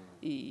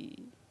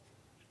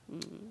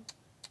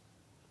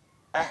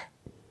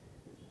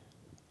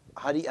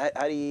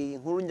hari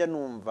inkuru njya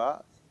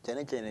numva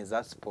cyane cyane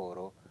za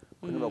siporo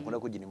kuko bakunda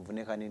kugira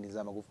imvune kandi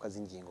n'iz'amagufwa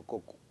z'ingingo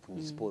ko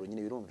siporo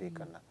nyine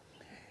birumvikana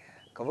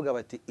kavuga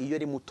bati iyo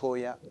ari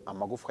mutoya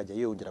amagufwa ajya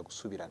yongera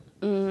gusubirana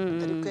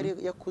ariko iyo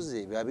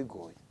yakuze biba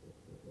bigoye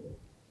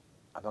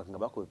abaganga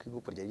bakoze ko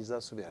igufwa ryari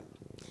rizasubirana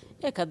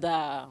reka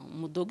da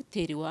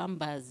umudogiteri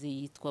wambazi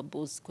yitwa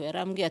Bosco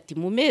yarambwiye ati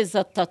mu mezi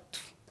 3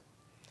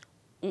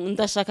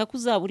 ndashaka ko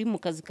uzaba uri mu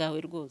kazi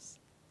kawe rwose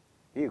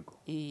yego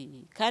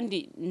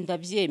kandi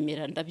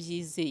ndabyemera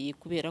ndabyizeye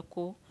kubera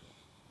ko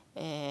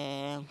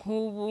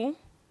nk'ubu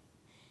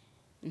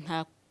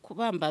nta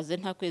kubambaze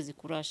nta kwezi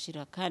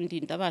kurashira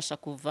kandi ndabasha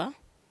kuva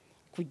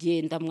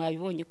kugenda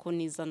mwabibonye ko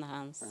nizana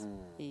hanze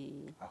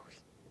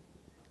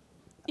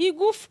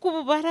igufwa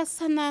ubu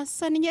barasa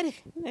nasa nyere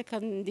reka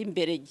ndi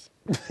imberege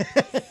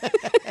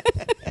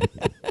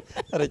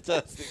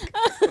aracyaseka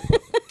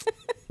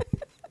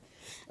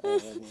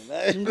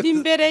ndi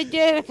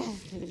imberege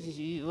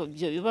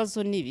ibyo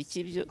bibazo ni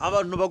ibiki byo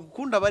abantu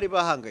bagukunda bari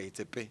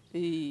bahangayitse pe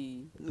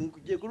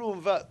ngiye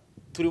kurumva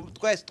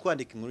twese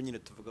twandika inkuru nyine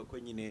tuvuga ko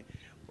nyine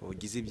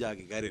ugize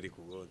ibyago igare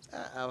rikugonze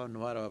abantu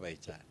barababaye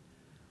cyane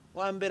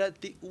wa mbere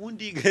ati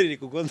ubundi igare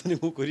rikugonze ni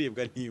nko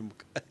kuribwa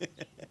n'imbwa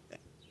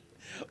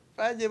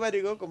baje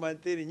bari go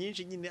komantere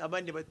nyinshi nyine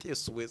abandi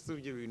batesuwe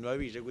ibyo bintu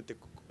babije gute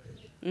kuko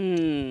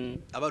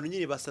abantu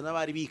nyine basa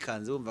n'abari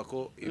bikanze bumva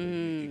ko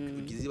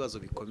ugize ibibazo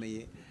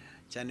bikomeye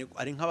cyane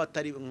ari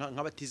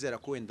nk'abatizera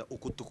ko wenda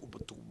uko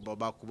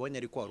bakubonye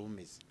ariko wari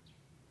umeze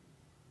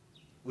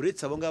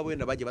uretse abo ngabo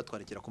wenda bagiye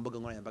batwandikira ku mbuga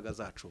nkoranyambaga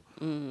zacu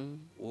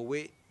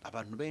wowe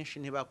abantu benshi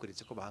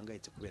ntibakweretse ko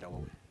bahangayitse kubera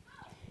wowe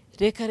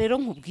reka rero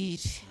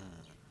nkubwire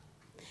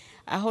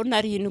aho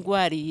nari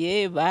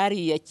ndwariye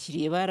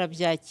bariyakiriye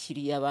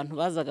barabyakiriye abantu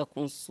bazaga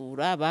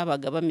kunsura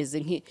babaga bameze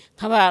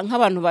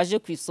nk'abantu baje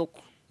ku isoko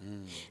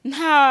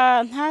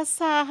nta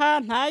saha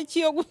nta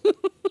kiyo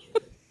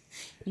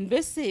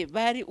mbese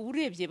bari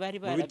urebye bari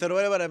mu bitaro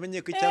bari baramenye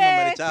ko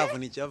icyamamare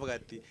cyavunikiye bavuga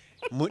ati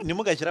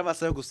nimugashyira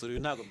amasaha yo gusura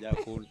uyu ntabwo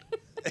byakunda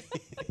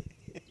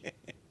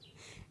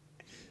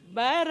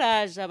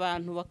baraje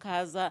abantu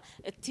bakaza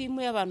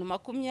timu y'abantu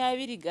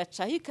 20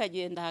 gaca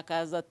ikagenda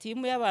hakaza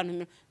timu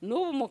y'abantu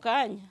n'ubu mu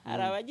kanya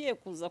hari abagiye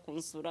kuza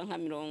kunsura nka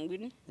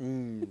 40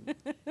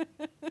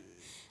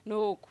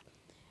 nuko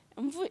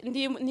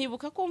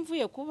nibuka ko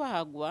mvuye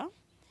kubagwa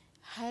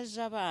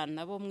haje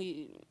abana bo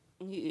muri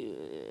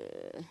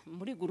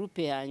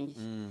groupe yanjye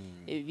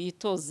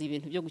bitoza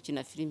ibintu byo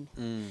gukina filime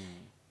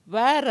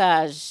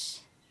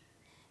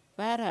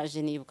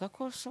baraje nibuka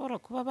ko shobora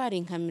kuba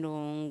bari nka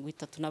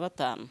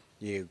 35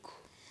 yego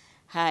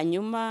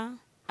hanyuma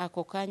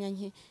ako kanya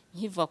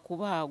nkiva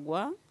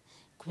kubagwa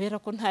kubera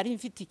ko ntari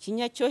mfite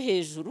ikinya cyo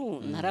hejuru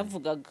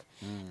naravugaga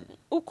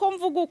uko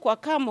mvuga uko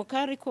akamo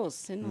kari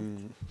kose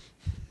nuko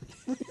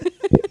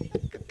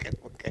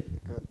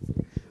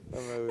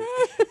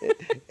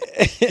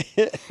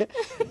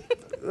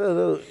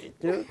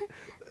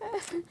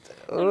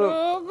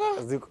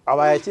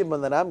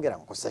abayakimbona nambwira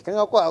ngo seka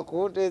nka kwa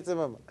kundetse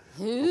mama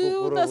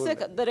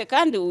udaseka dore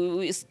kandi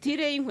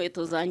style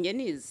y'inkweto zanjye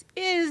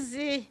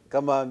izi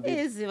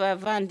kamambiri izi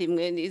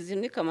bavandimwe izi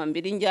ni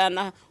kamambiri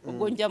njyana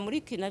ubwo njya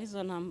muri kina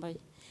arizo nambaye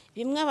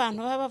bimwe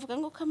abantu baba bavuga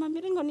ngo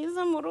kamambiri ngo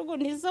niza mu rugo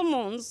niza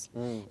mu nzu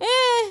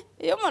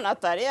iyo umuntu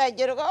atari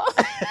yagerwa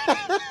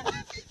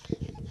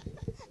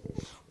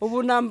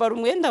ubu nambara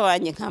umwenda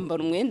wanjye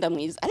nkambara umwenda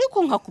mwiza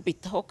ariko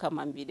nkakubitaho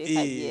kamambire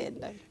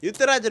kagenda iyo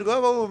utaragerwa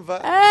baba bumva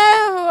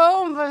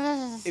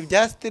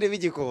ibya style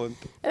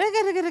b'igikonto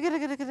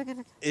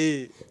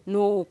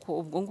nuko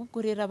ubwo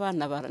ngubwo rero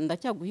abana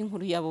ndacyaguha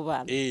inkuru y'abo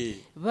bana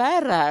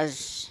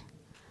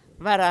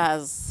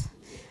baraza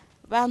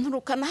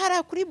banturukana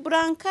hariya kuri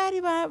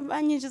burankari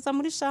banyinjiza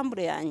muri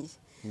shambure yanjye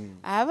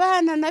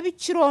abana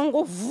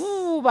n'abikirongo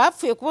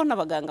bapfuye kubona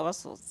abaganga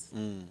basohotse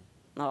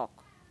nuko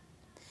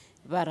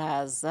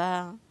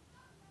baraza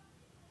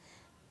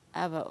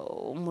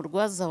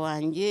umurwaza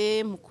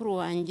wanjye mukuru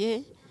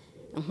wanjye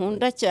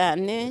nkunda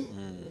cyane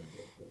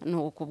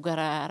nuko ubwo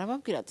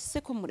arababwira ati se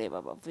ko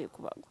mureba bavuye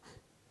kubagwa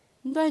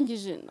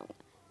ndangije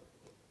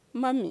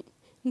mami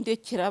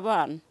ndekera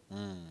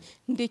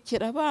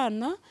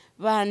abana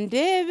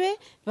bandebe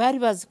bari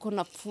bazi ko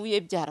napfuye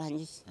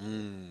byarangiye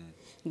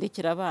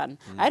ndekera abana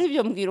ari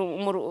byo mbwira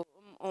umwana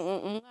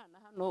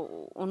hano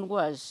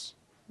undwaje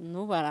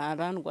n'ubu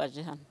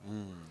arandwaje hano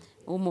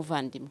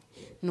umuvandimwe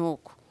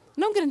nuko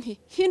nongera nti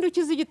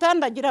hindukiza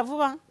igitanda agira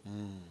vuba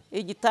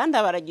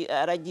igitanda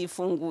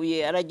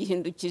aragifunguye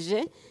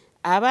aragihindukije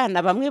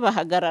abana bamwe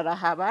bahagarara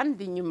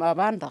abandi nyuma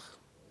abandi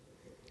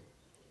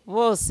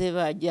bose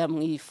bajya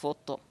mu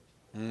ifoto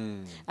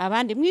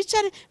abandi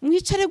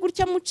mwicare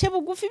gutya muce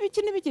bugufi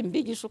biki n'ibiki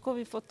mbigisha uko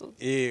bifoto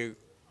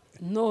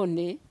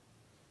none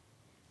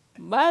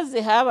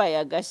maze habaye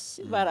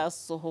agashya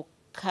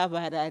barasohoka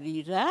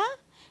bararira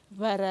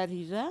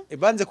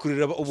banze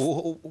kurira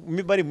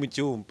bari mu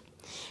cyumba,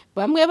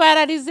 bamwe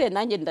bararize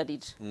nanjye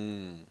ndarira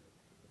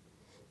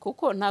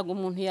kuko ntabwo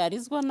umuntu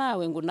yarizwa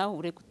nawe ngo nawe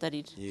ure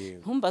kutarira.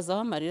 Ntumbaze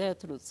aho amarira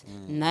yaturutse,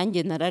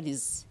 nanjye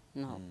nararize.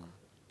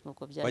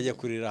 Nuko bajya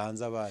kurira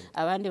hanze,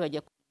 abandi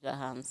bajya kurira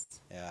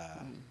hanze.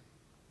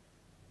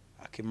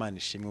 Akimana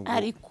ishimwe.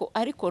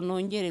 Ariko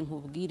nongere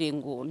nkubwire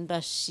ngo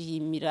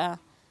ndashimira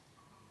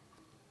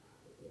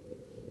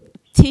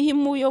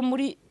timu yo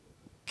muri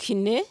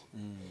kine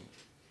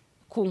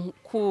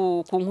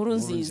ku nkuru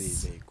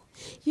nziza.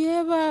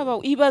 Ye baba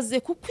ibaze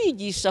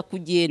kukwigisha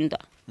kugenda,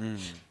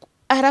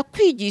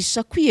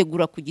 arakwigisha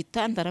kwiyegura ku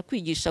gitanda,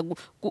 arakwigisha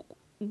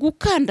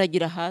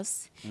gukandagira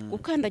hasi.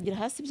 Gukandagira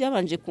hasi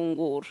byabanje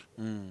kungora,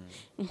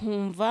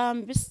 nkumva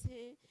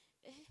mbese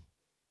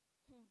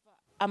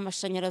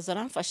amashanyarazi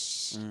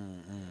aramfashe,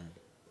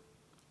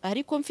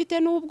 ariko mfite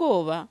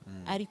n'ubwoba,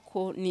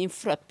 ariko ni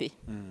imfura pe.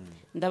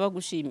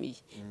 Ndabagushimiye.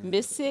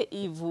 Mbese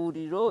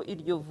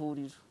iryo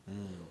vuriro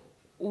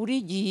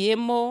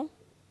urigiyemo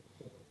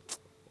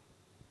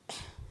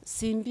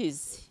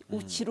simbizi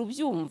ukira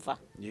ubyumva.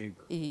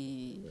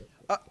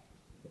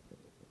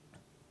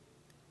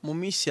 Mu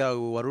minsi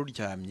yawe wari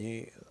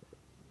uryamye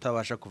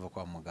utabasha kuva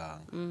kwa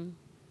muganga?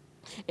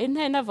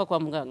 Ntari nava kwa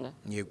muganga.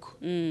 Yego.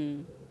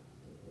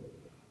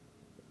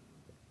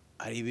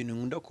 Hari ibintu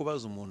nkunda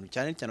kubaza umuntu,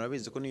 cyane cyane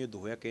ababizi ko niyo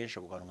duhuye akenshi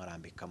ako kantu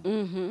nkarambikamo.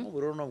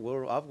 Ubururu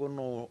nabwo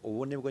ahubwo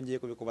ubu nibwo ngiye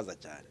kubikubaza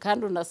cyane.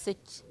 Kandi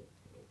unaseke.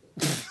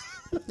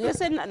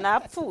 Nese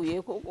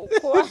napfuye kuko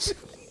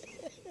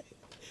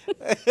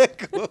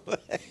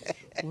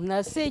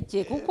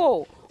unaseke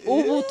kuko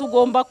ubu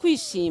tugomba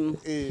kwishima.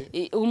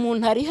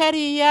 Umuntu ari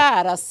hariya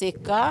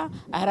araseka,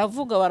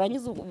 aravuga,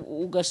 warangiza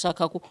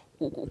ugashaka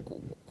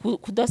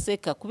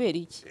kudaseka kubera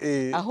iki?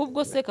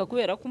 Ahubwo seka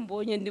kubera ko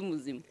mbonye ndi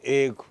muzima.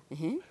 Yego.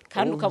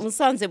 Kandi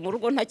ukamusanze mu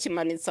rugo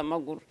ntakimanitse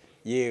amaguru.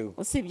 Yego.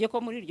 Usibye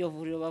ko muri iryo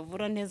vuriro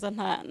bavura neza,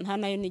 nta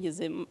nayo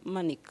nigeze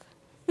manika.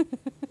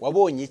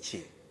 Wabonye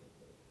iki?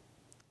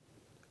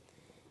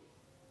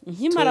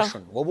 Nkimara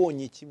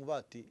wabonye iki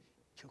mubati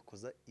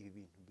cyokoza ibi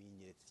bintu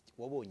binyeretse?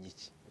 Wabonye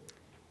iki?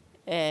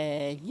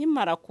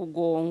 Nkimara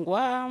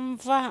kugongwa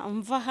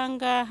mva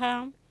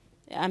hangaha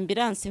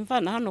ambulance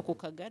mvana hano ku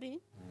kagari,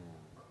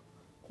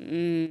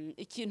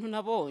 ikintu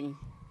nabonye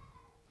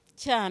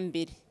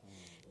cyambere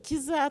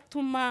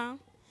kizatuma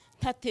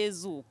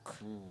ntatezuka,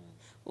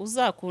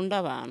 uzakunda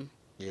abantu.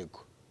 Yego.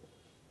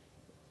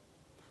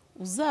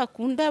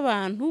 Uzakunda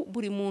abantu,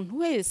 buri muntu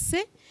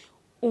wese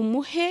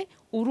umuhe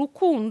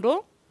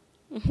urukundo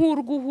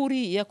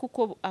nk'urw'uhuriya,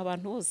 kuko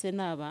abantu bose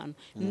ni abantu.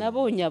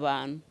 Nabonye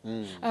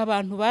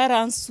abantu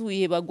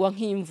baransuye bagwa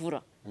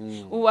nk'imvura.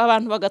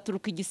 Abantu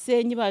bagaturuka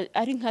Igisenyi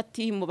ari nka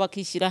timu,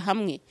 bakishyira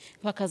hamwe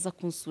bakaza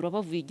kunsura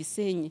bavuye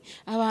Igisenyi.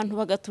 Abantu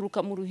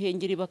bagaturuka mu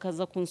Ruhengeri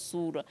bakaza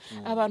kunsura.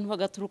 Abantu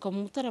bagaturuka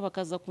mu Mutara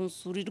bakaza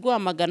kunsura, i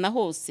Rwamagana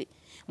hose,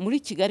 muri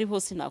Kigali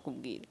hose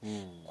nakubwira.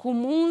 Ku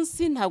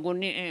munsi ntago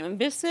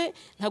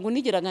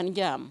nigeraga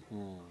ndyama.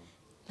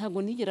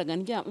 Ntago nigeraga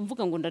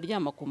mvuga ngo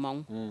ndaryama ku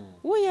manywa.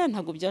 Oya,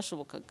 ntago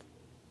byashobokaga.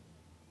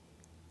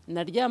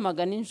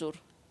 Naryamaga nijoro,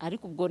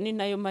 ariko ubwo ni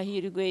nayo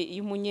mahirwe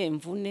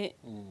y'umunyemvune.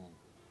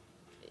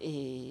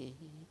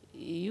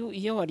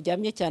 Iyo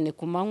waryamye cyane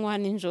ku manywa,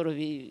 nijoro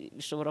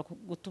bishobora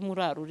gutuma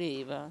urara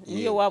ureba,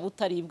 niyo waba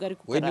utaribwa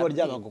ariko ukarara. Wewe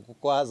waryamaga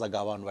kuko hazaga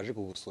abantu baje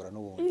kugusura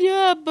n'ubundi.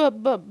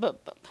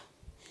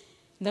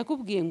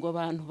 Ndakubwiye ngo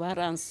abantu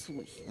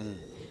baransuye.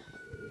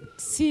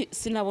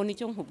 Sinabona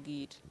icyo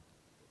nkubwira.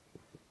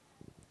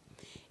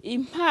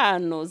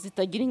 Impano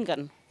zitagira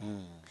ingano.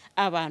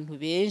 Abantu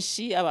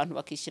benshi, abantu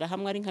bakishyira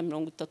hamwe ari nka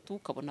 30,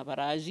 ukabona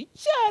baraje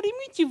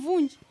cyarimo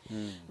ikivunge,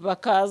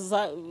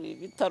 bakaza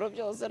ibitaro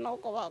byose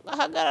nuko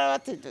bagahagarara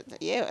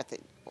yewe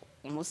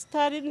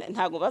umusitari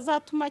ntago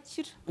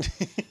bazatumakira.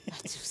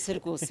 Se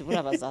rwose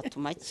bura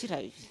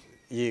bazatumakira.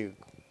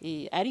 Yego.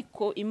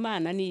 Ariko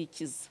Imana ni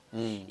ikiza.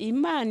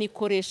 Imana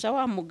ikoresha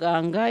wa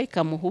muganga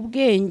ikamuha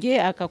ubwenge,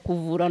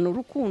 akakuvurana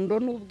urukundo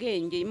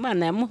n'ubwenge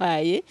Imana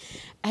yamuhaye,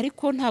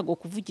 ariko ntago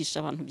kuvugisha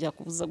abantu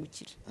byakubuza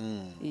gukira.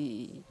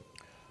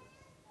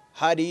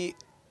 Hari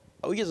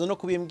ugeze no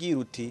kubimbwira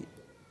uti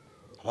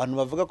abantu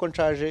bavuga ko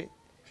nshaje,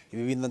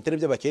 ibi bintu ntere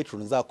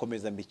by'abakecuru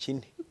nzakomeza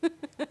mbikine.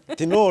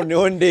 Ati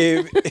noneho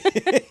ndebe.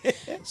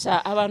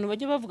 Abantu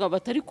bajye bavuga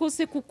batari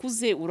kose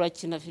kukuze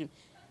urakina filime.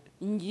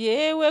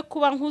 Ngewe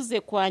kuba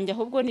nkuze kwanjye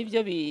ahubwo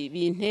nibyo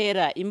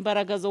bintera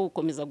imbaraga zo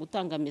gukomeza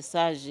gutanga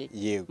message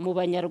mu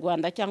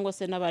Banyarwanda cyangwa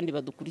se n'abandi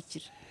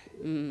badukurikira.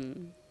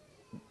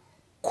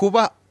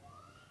 Kuba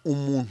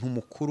umuntu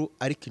mukuru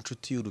ariko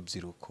inshuti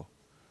y'urubyiruko,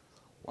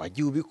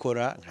 wagiye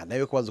ubikora nka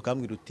nawe kubaza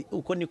ukambwira uti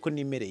uko niko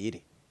nimereye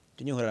ire,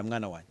 tunyohorera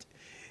mwana wanjye.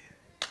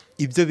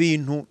 Ibyo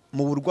bintu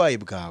mu burwayi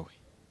bwawe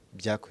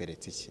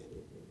byakweretse iki?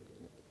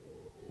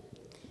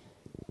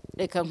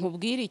 Reka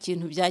nkubwire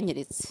ikintu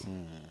byanyeretse.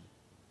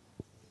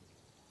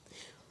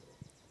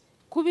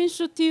 Kuba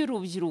inshuti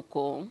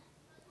y'urubyiruko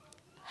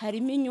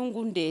harimo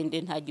inyungu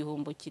ndende, nta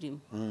gihombo kirimo.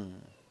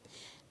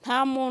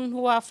 nta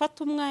muntu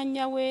wafata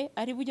umwanya we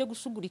ari bujye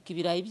gushugurika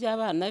ibirayi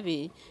by'abana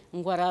be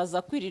ngo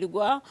araza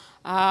kwirirwa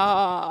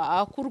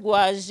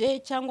akurwaje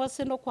cyangwa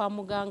se no kwa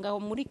muganga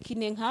muri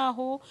kine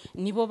nkaho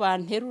nibo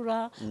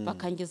banterura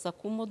bakangeza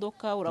ku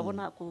modoka,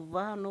 urabona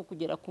kuva hano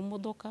kugera ku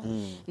modoka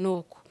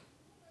nuko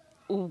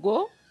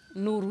ubwo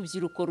ni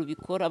urubyiruko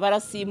rubikora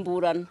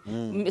barasimburana.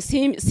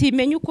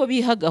 Simenye uko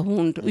biha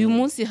gahunda, uyu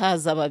munsi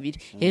haza 2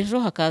 ejo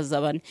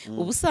hakaza 4.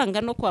 Ubu usanga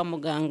no kwa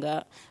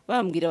muganga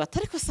bambwira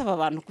batari ko saba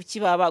abantu kuki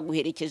baba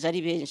baguherekeje ari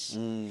benshi.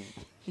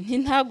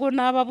 Ntago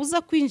nababuza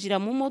kwinjira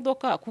mu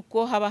modoka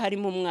kuko haba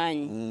harimo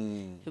umwanya.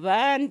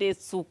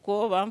 Bandetse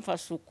uko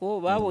bamfashe uko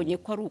babonye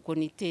ko ari uko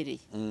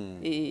nitereye.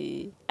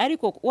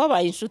 Ariko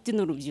wabaye inshuti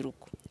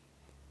n'urubyiruko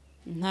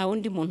nta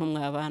wundi muntu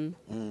mwabana.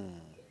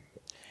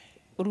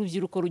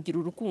 Urubyiruko rugira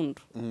urukundo.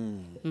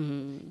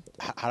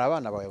 Hari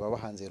abana bawe baba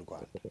hanze y'u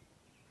Rwanda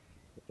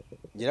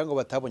ngira ngo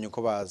batabonye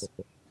ko baza,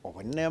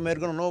 ubu ni nayo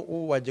mahirwe noneho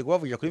wagiye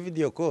kubavugira kuri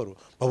video call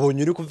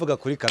babonye uri kuvuga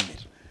kuri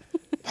kamera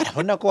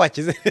barabona ko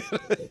wakize.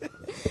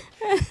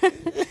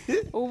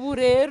 Ubu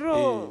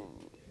rero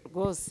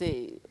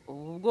rwose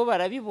ubwo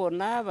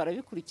barabibona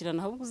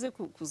barabikurikirana, ahubwo uze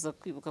kuza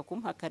kwibuka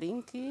kumpa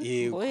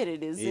linki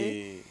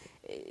boherereze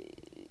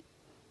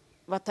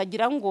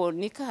batagira ngo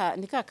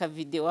nika ka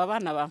video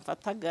abana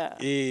bamfataga.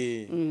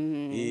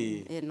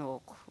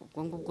 Nuko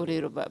ubwo ngubwo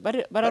rero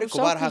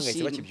bararushaho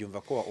kwishima.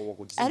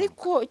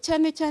 Ariko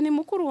cyane cyane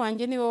mukuru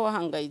wanjye niwe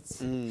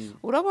wahangayitse.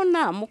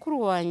 Urabona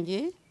mukuru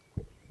wanjye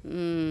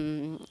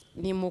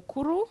ni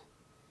mukuru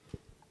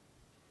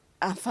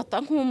amfata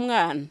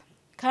nk'umwana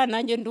kandi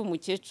nanjye ndi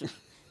umukecuru.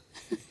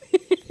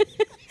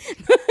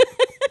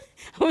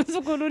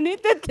 Umuntu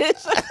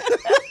nitetesha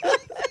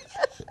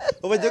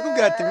ubajya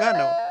kubwira ati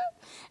mwana wa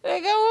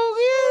rega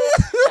mubwire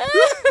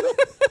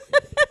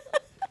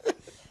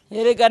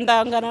erega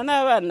ndangana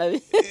n'abana be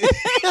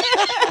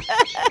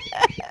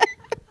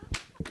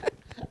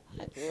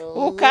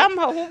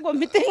ukampa ahubwo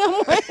mpite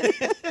nkamwere.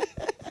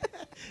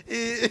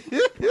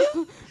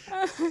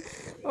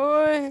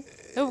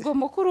 Ubwo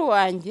mukuru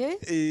wanjye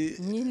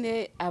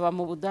nyine aba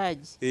mu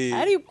Budage,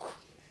 ariko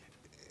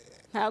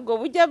ntago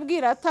bujya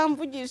bwira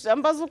atamvugisha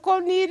mbaza uko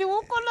niriwe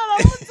uko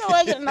naramutse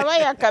waje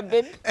nabaye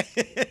akabebe.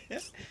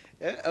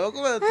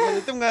 Abakubaza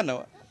ati mwana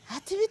wa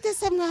ati bite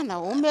se mwana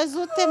wa umeze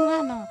ute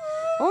mwana wa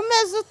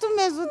umeze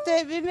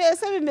ute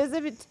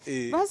bimeze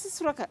bite basi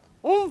suraka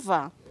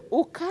umva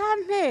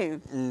ukampe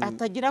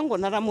atagira ngo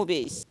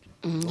naramubeshye.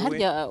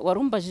 Harya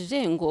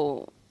warumbajije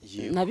ngo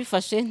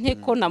nabifashe nte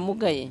ko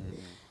namugaye.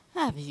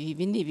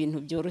 Ibi ni ibintu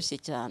byoroshye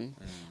cyane,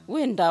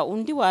 wenda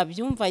undi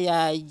wabyumva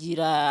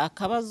yagira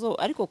akabazo,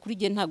 ariko kuri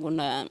jye ntago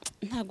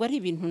ari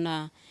ibintu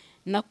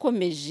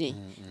nakomeje.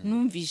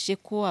 Numvishe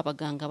ko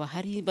abaganga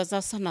bahari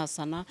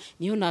bazasanasana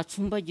niyo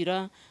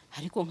nacumbagira,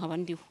 ariko nkaba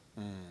ndiho.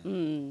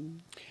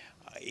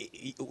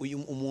 Uyu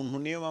umuntu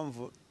niyo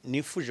mpamvu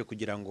nifuje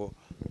kugira ngo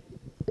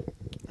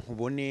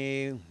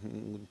nkubone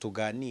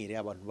tuganire,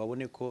 abantu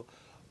babone ko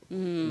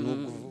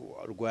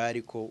nubwo urwaye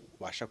ariko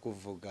ubasha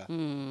kuvuga.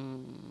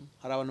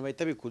 Hari abantu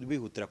bahita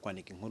bihutira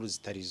kwandika inkuru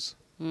zitarizo,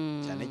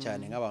 cyane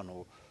cyane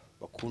nk'abantu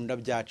bakunda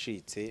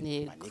byacitse,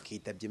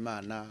 bakitabye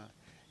Imana,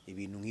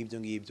 ibintu nk'ibyo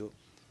ngibyo.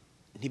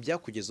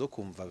 Ntibyakugezeho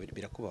kumva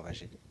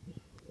birakubabaje?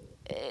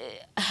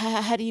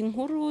 Hari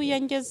inkuru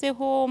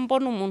yangezeho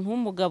mbona umuntu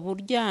w'umugabo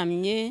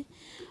uryamye,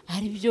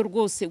 ari byo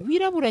rwose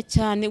wirabura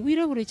cyane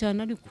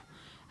ariko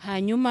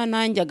hanyuma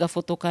nanjye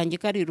agafoto kanjye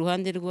kari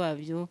iruhande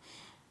rwabyo,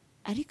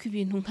 ariko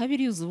ibintu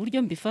nkabiriza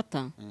uburyo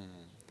mbifata.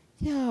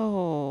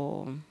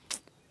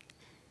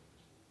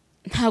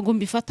 Ntago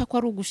mbifata ko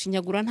ari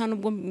ugushinyagura, nta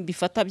nubwo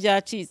mbifata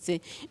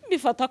byacitse,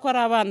 mbifata ko ari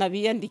abana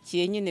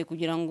biyandikiye nyine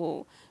kugira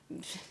ngo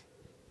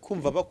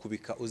kumva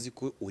bakubika uzi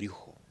ko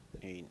uriho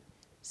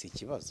si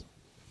ikibazo.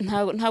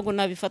 Ntago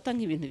nabifata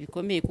nk'ibintu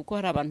bikomeye kuko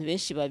hari abantu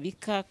benshi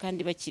babika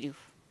kandi bakiriho.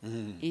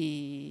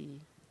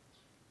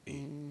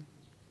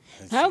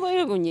 Ntago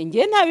yego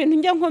ngiye nta bintu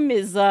njya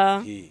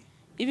nkomeza,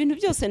 ibintu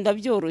byose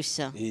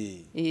ndabyoroshya.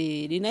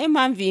 Ni nayo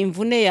mpamvu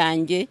imvune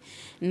yanjye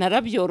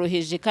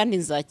narabyoroheje kandi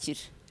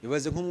nzakira.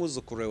 Ibaze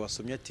nk'umwuzukuru wawe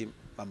wasomye ati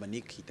mama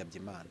nikitabye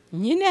Imana.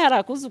 Nyine hari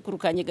akuzukuru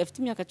kanye gafite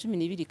imyaka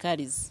 12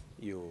 karize.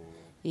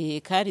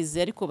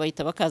 Karize ariko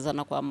bahita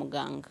bakazana kwa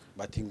muganga.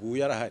 Bati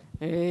nguyu arahari.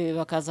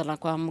 Bakazana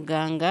kwa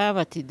muganga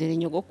bati dere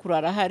nyogokuru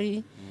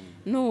arahari.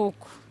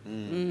 Nuko.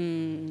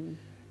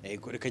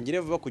 Reka ngire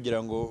vuba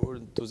kugira ngo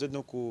tuze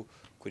no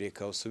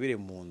kureka usubire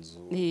mu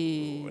nzu.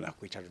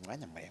 Nakwicaje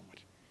umwanya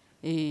muremure.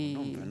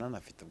 Numva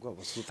nanafite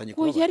ubwoba usutanye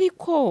kuba. Oya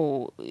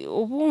ariko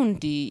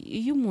ubundi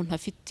iyo umuntu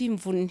afite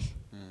imvune,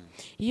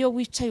 iyo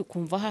wicaye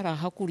ukumva hari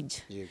ahakurya,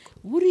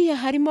 buriya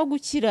harimo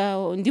gukira,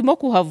 ndimo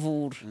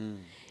kuhavura.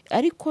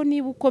 Ariko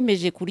niba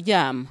ukomeje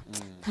kuryama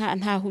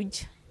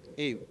ntahujya.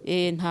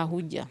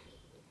 Ntahujya,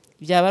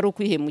 byaba ari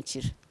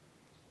ukwihemukira.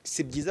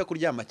 Si byiza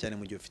kuryama cyane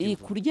mu gihe ufite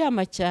imvune.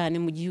 Kuryama cyane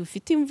mu gihe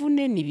ufite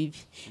imvune ni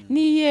bibi.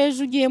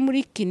 Niyeje ugiye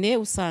muri kine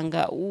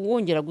usanga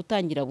wongera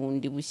gutangira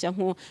bundi bushya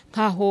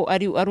nkaho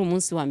ari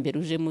umunsi wa mbere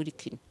uje muri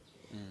kine.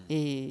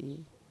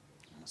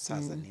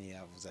 Umusaza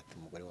ntiyavuze ati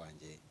umugore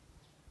wanjye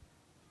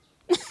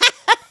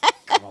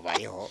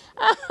mubayeho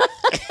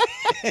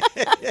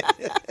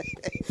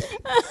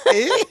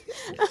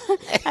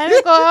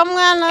ariko wa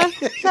mwana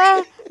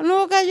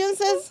ntukajya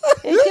unsesa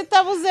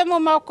ikitabuze mu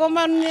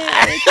makoma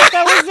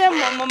ikitabuze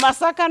mu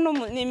masaka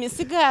ni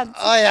imisigati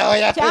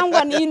oya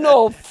cyangwa ni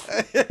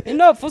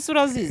inopfu se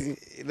urazizi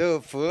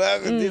inopfu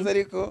nziza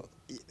ariko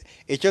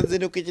icyo nzi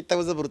ni uko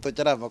ikitabuze mu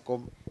rutoki ari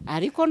amakoma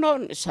ariko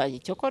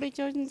icyo kora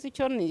icyo nzi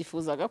cyo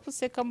nifuzaga ko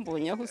useka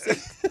mbonye aho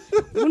useka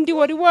ubundi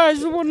wari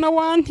waje ubona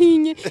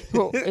wantinye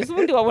ese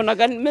ubundi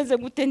wabonaga meze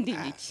gute ndi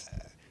iki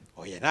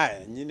oya nta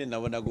nyine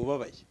nabonaga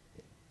ubabaye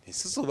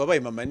ese ubabaye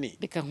mama ni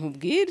reka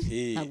nkubwire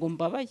ntabwo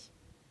mbabaye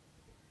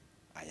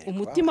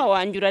umutima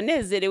wanjye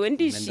uranezerewe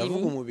ndishimye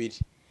ndavuga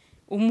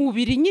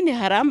umubiri nyine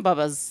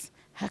harambabaza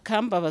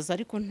hakambabaza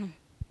ariko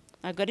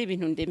ntabwo ari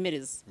ibintu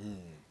ndemereza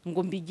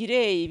ngo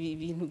mbigire ibi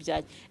bintu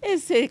byanjye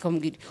ese reka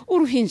mbwire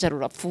uruhinja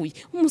rurapfuye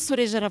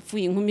umusoreje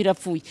arapfuye inkumi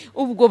irapfuye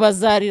ubwo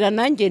bazarira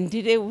nanjye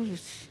ndire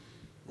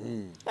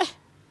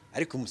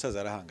ariko umusaza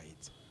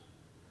arahangayitse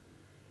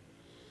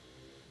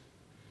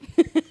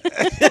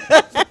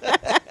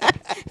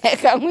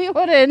reka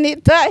nkwihorere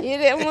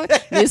nitahire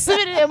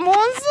nisubirire mu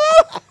nzu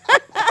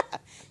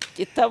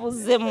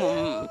kitabuze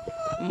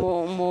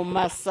mu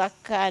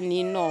masaka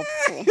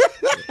n'inopfu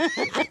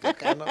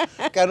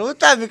kantu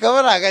utambika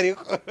bonaga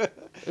ariko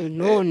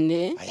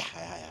none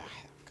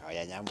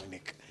kaya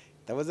nyamuneka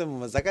kitabuze mu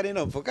masaka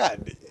n'inopfu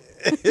kandi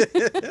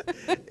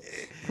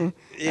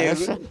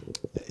yego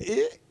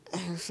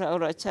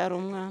uracyari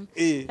umwana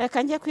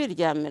reka njye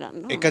kwiryamira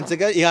reka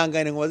nsiga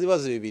ihangane nkubaze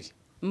ibibazo bibiri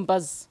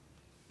mbaza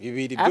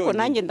bibiri ariko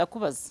nanjye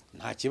ndakubaza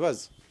nta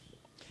kibazo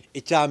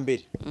icya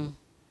mbere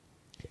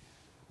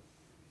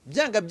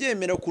byanga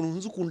byemera ukuntu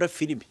nzi ukunda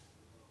filime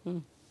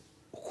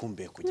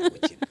ukumbuye kujya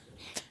gukina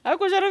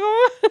ariko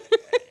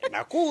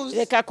nakuzi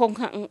reka ko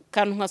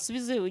kantu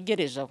nkasubize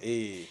ugerejeho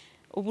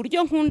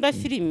uburyo nkunda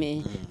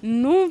filime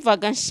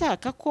numvaga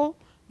nshaka ko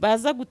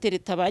baza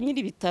gutereta ba nyiri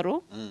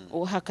ibitaro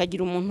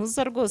hakagira umuntu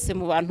uza rwose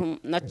mu bantu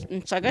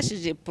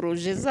ncagashije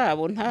proje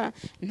zabo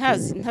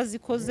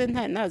ntazikoze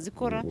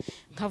ntazikora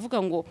nkavuga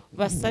ngo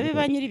basabe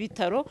ba nyiri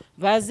ibitaro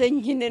baze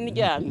nkine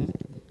ndyamye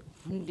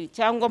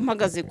cyangwa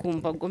mpagaze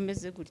kumva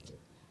gomeze gutya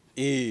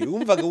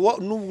wumvaga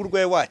n'ubwo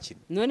urwaye wakina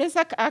none se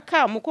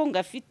akamu ko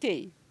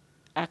ngafite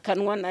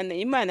akanwa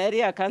Imana yari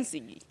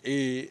yakansigiye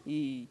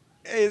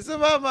ese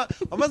mama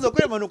wamaze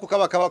gukora impanuka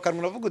ukaba akanwa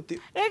uravuga uti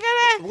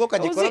ubwo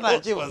kagikora nta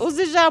kibazo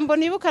uzi ijambo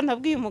nibuka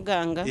nabwiye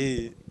umuganga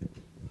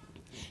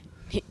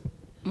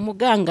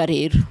muganga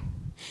rero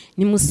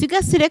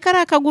nimusigasire kari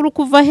akaguru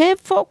kuva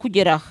hepfo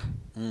kugera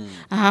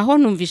aha ho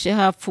numvishe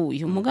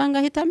hapfuye umuganga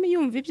ahita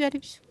yumva ibyo ari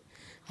byo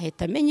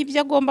ahita amenya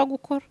ibyo agomba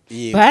gukora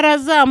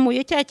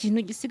barazamuye cya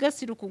kintu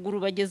gisigasira ukuguru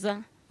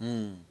bageza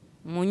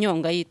mu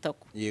nyonga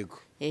y'itako yego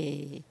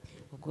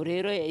ubwo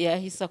rero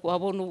yahise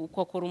abona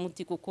uko akora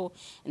umuti kuko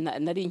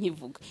nari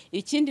nkivuga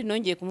ikindi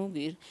nongeye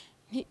kumubwira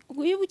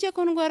wibuke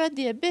ko ndwara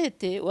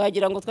diyabete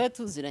wagira ngo twari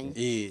tuziranye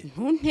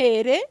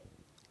ntuntere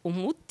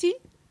umuti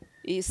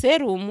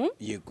serumu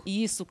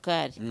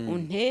y'isukari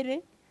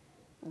untere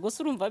ubwo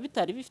se urumva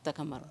bitari bifite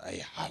akamaro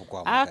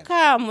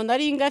akamu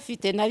nari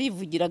ngafite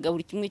narivugiraga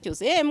buri kimwe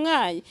cyose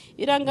mwaye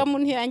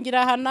irangamuntu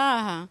yangira aha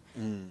n'aha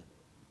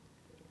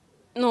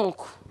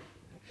nuko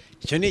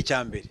icyo ni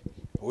icya mbere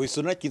wese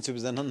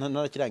unakinsubiza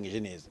ntarakirangije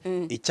neza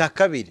icya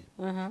kabiri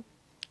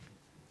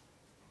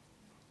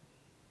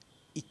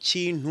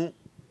ikintu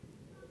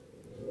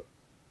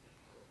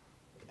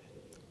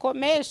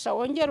komesha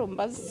wongera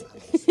umbaze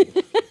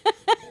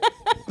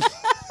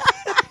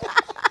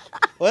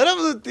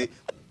waravuze uti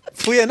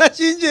pfuye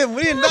nakingiye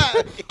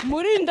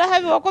muri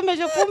ndahabi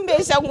wakomeje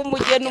kumbeshya ngo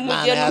umugeni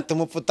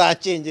umupfu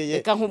utakingeye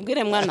reka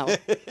nkubwire mwana we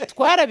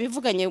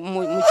twarabivuganye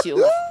mu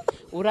kiyovu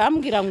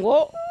urambwira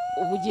ngo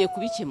ubu ugiye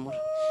kubikemura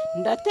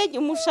ndatege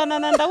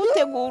umushanana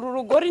ndawutegura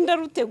urugori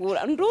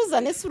ndarutegura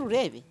nduzane se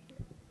ururebe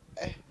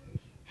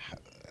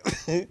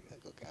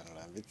ako kantu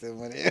urambitse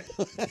muri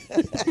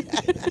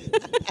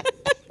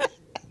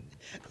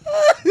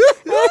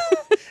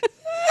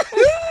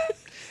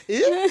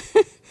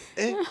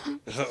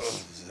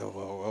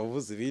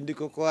wabuze ibindi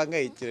koko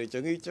wangayikira icyo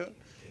ngicyo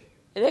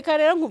reka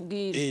rero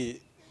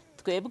nkubwire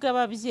twebwe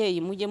ababyeyi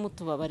mujye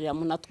mutubabarira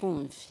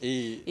munatwumve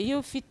iyo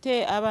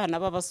ufite abana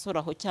b'abasore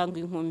aho cyangwa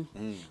inkumi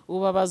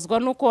ubabazwa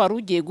nuko wari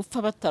ugiye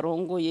gupfa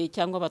batarongoye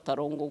cyangwa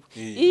batarongowe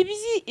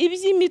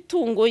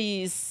iby'imitungo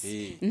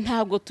y'isi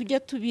ntabwo tujya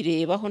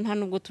tubirebaho nta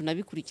nubwo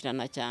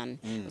tunabikurikirana cyane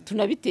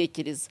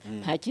tunabitekereza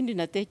nta kindi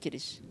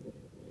natekereje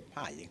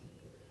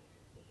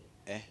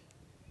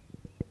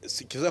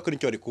kiza ko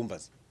nicyo wari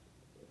kumbaza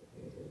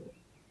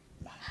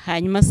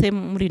hanyuma se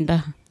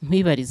murinda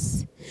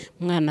nkwibarize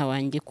mwana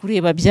wanjye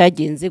kureba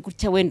byagenze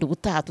gutya wenda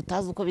ubutaha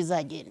tutazi uko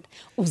bizagenda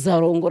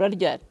uzarongora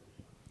ryari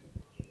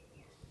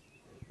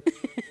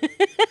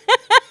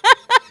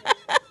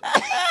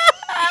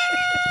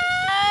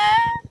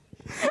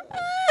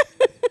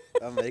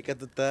Amerika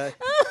tutahe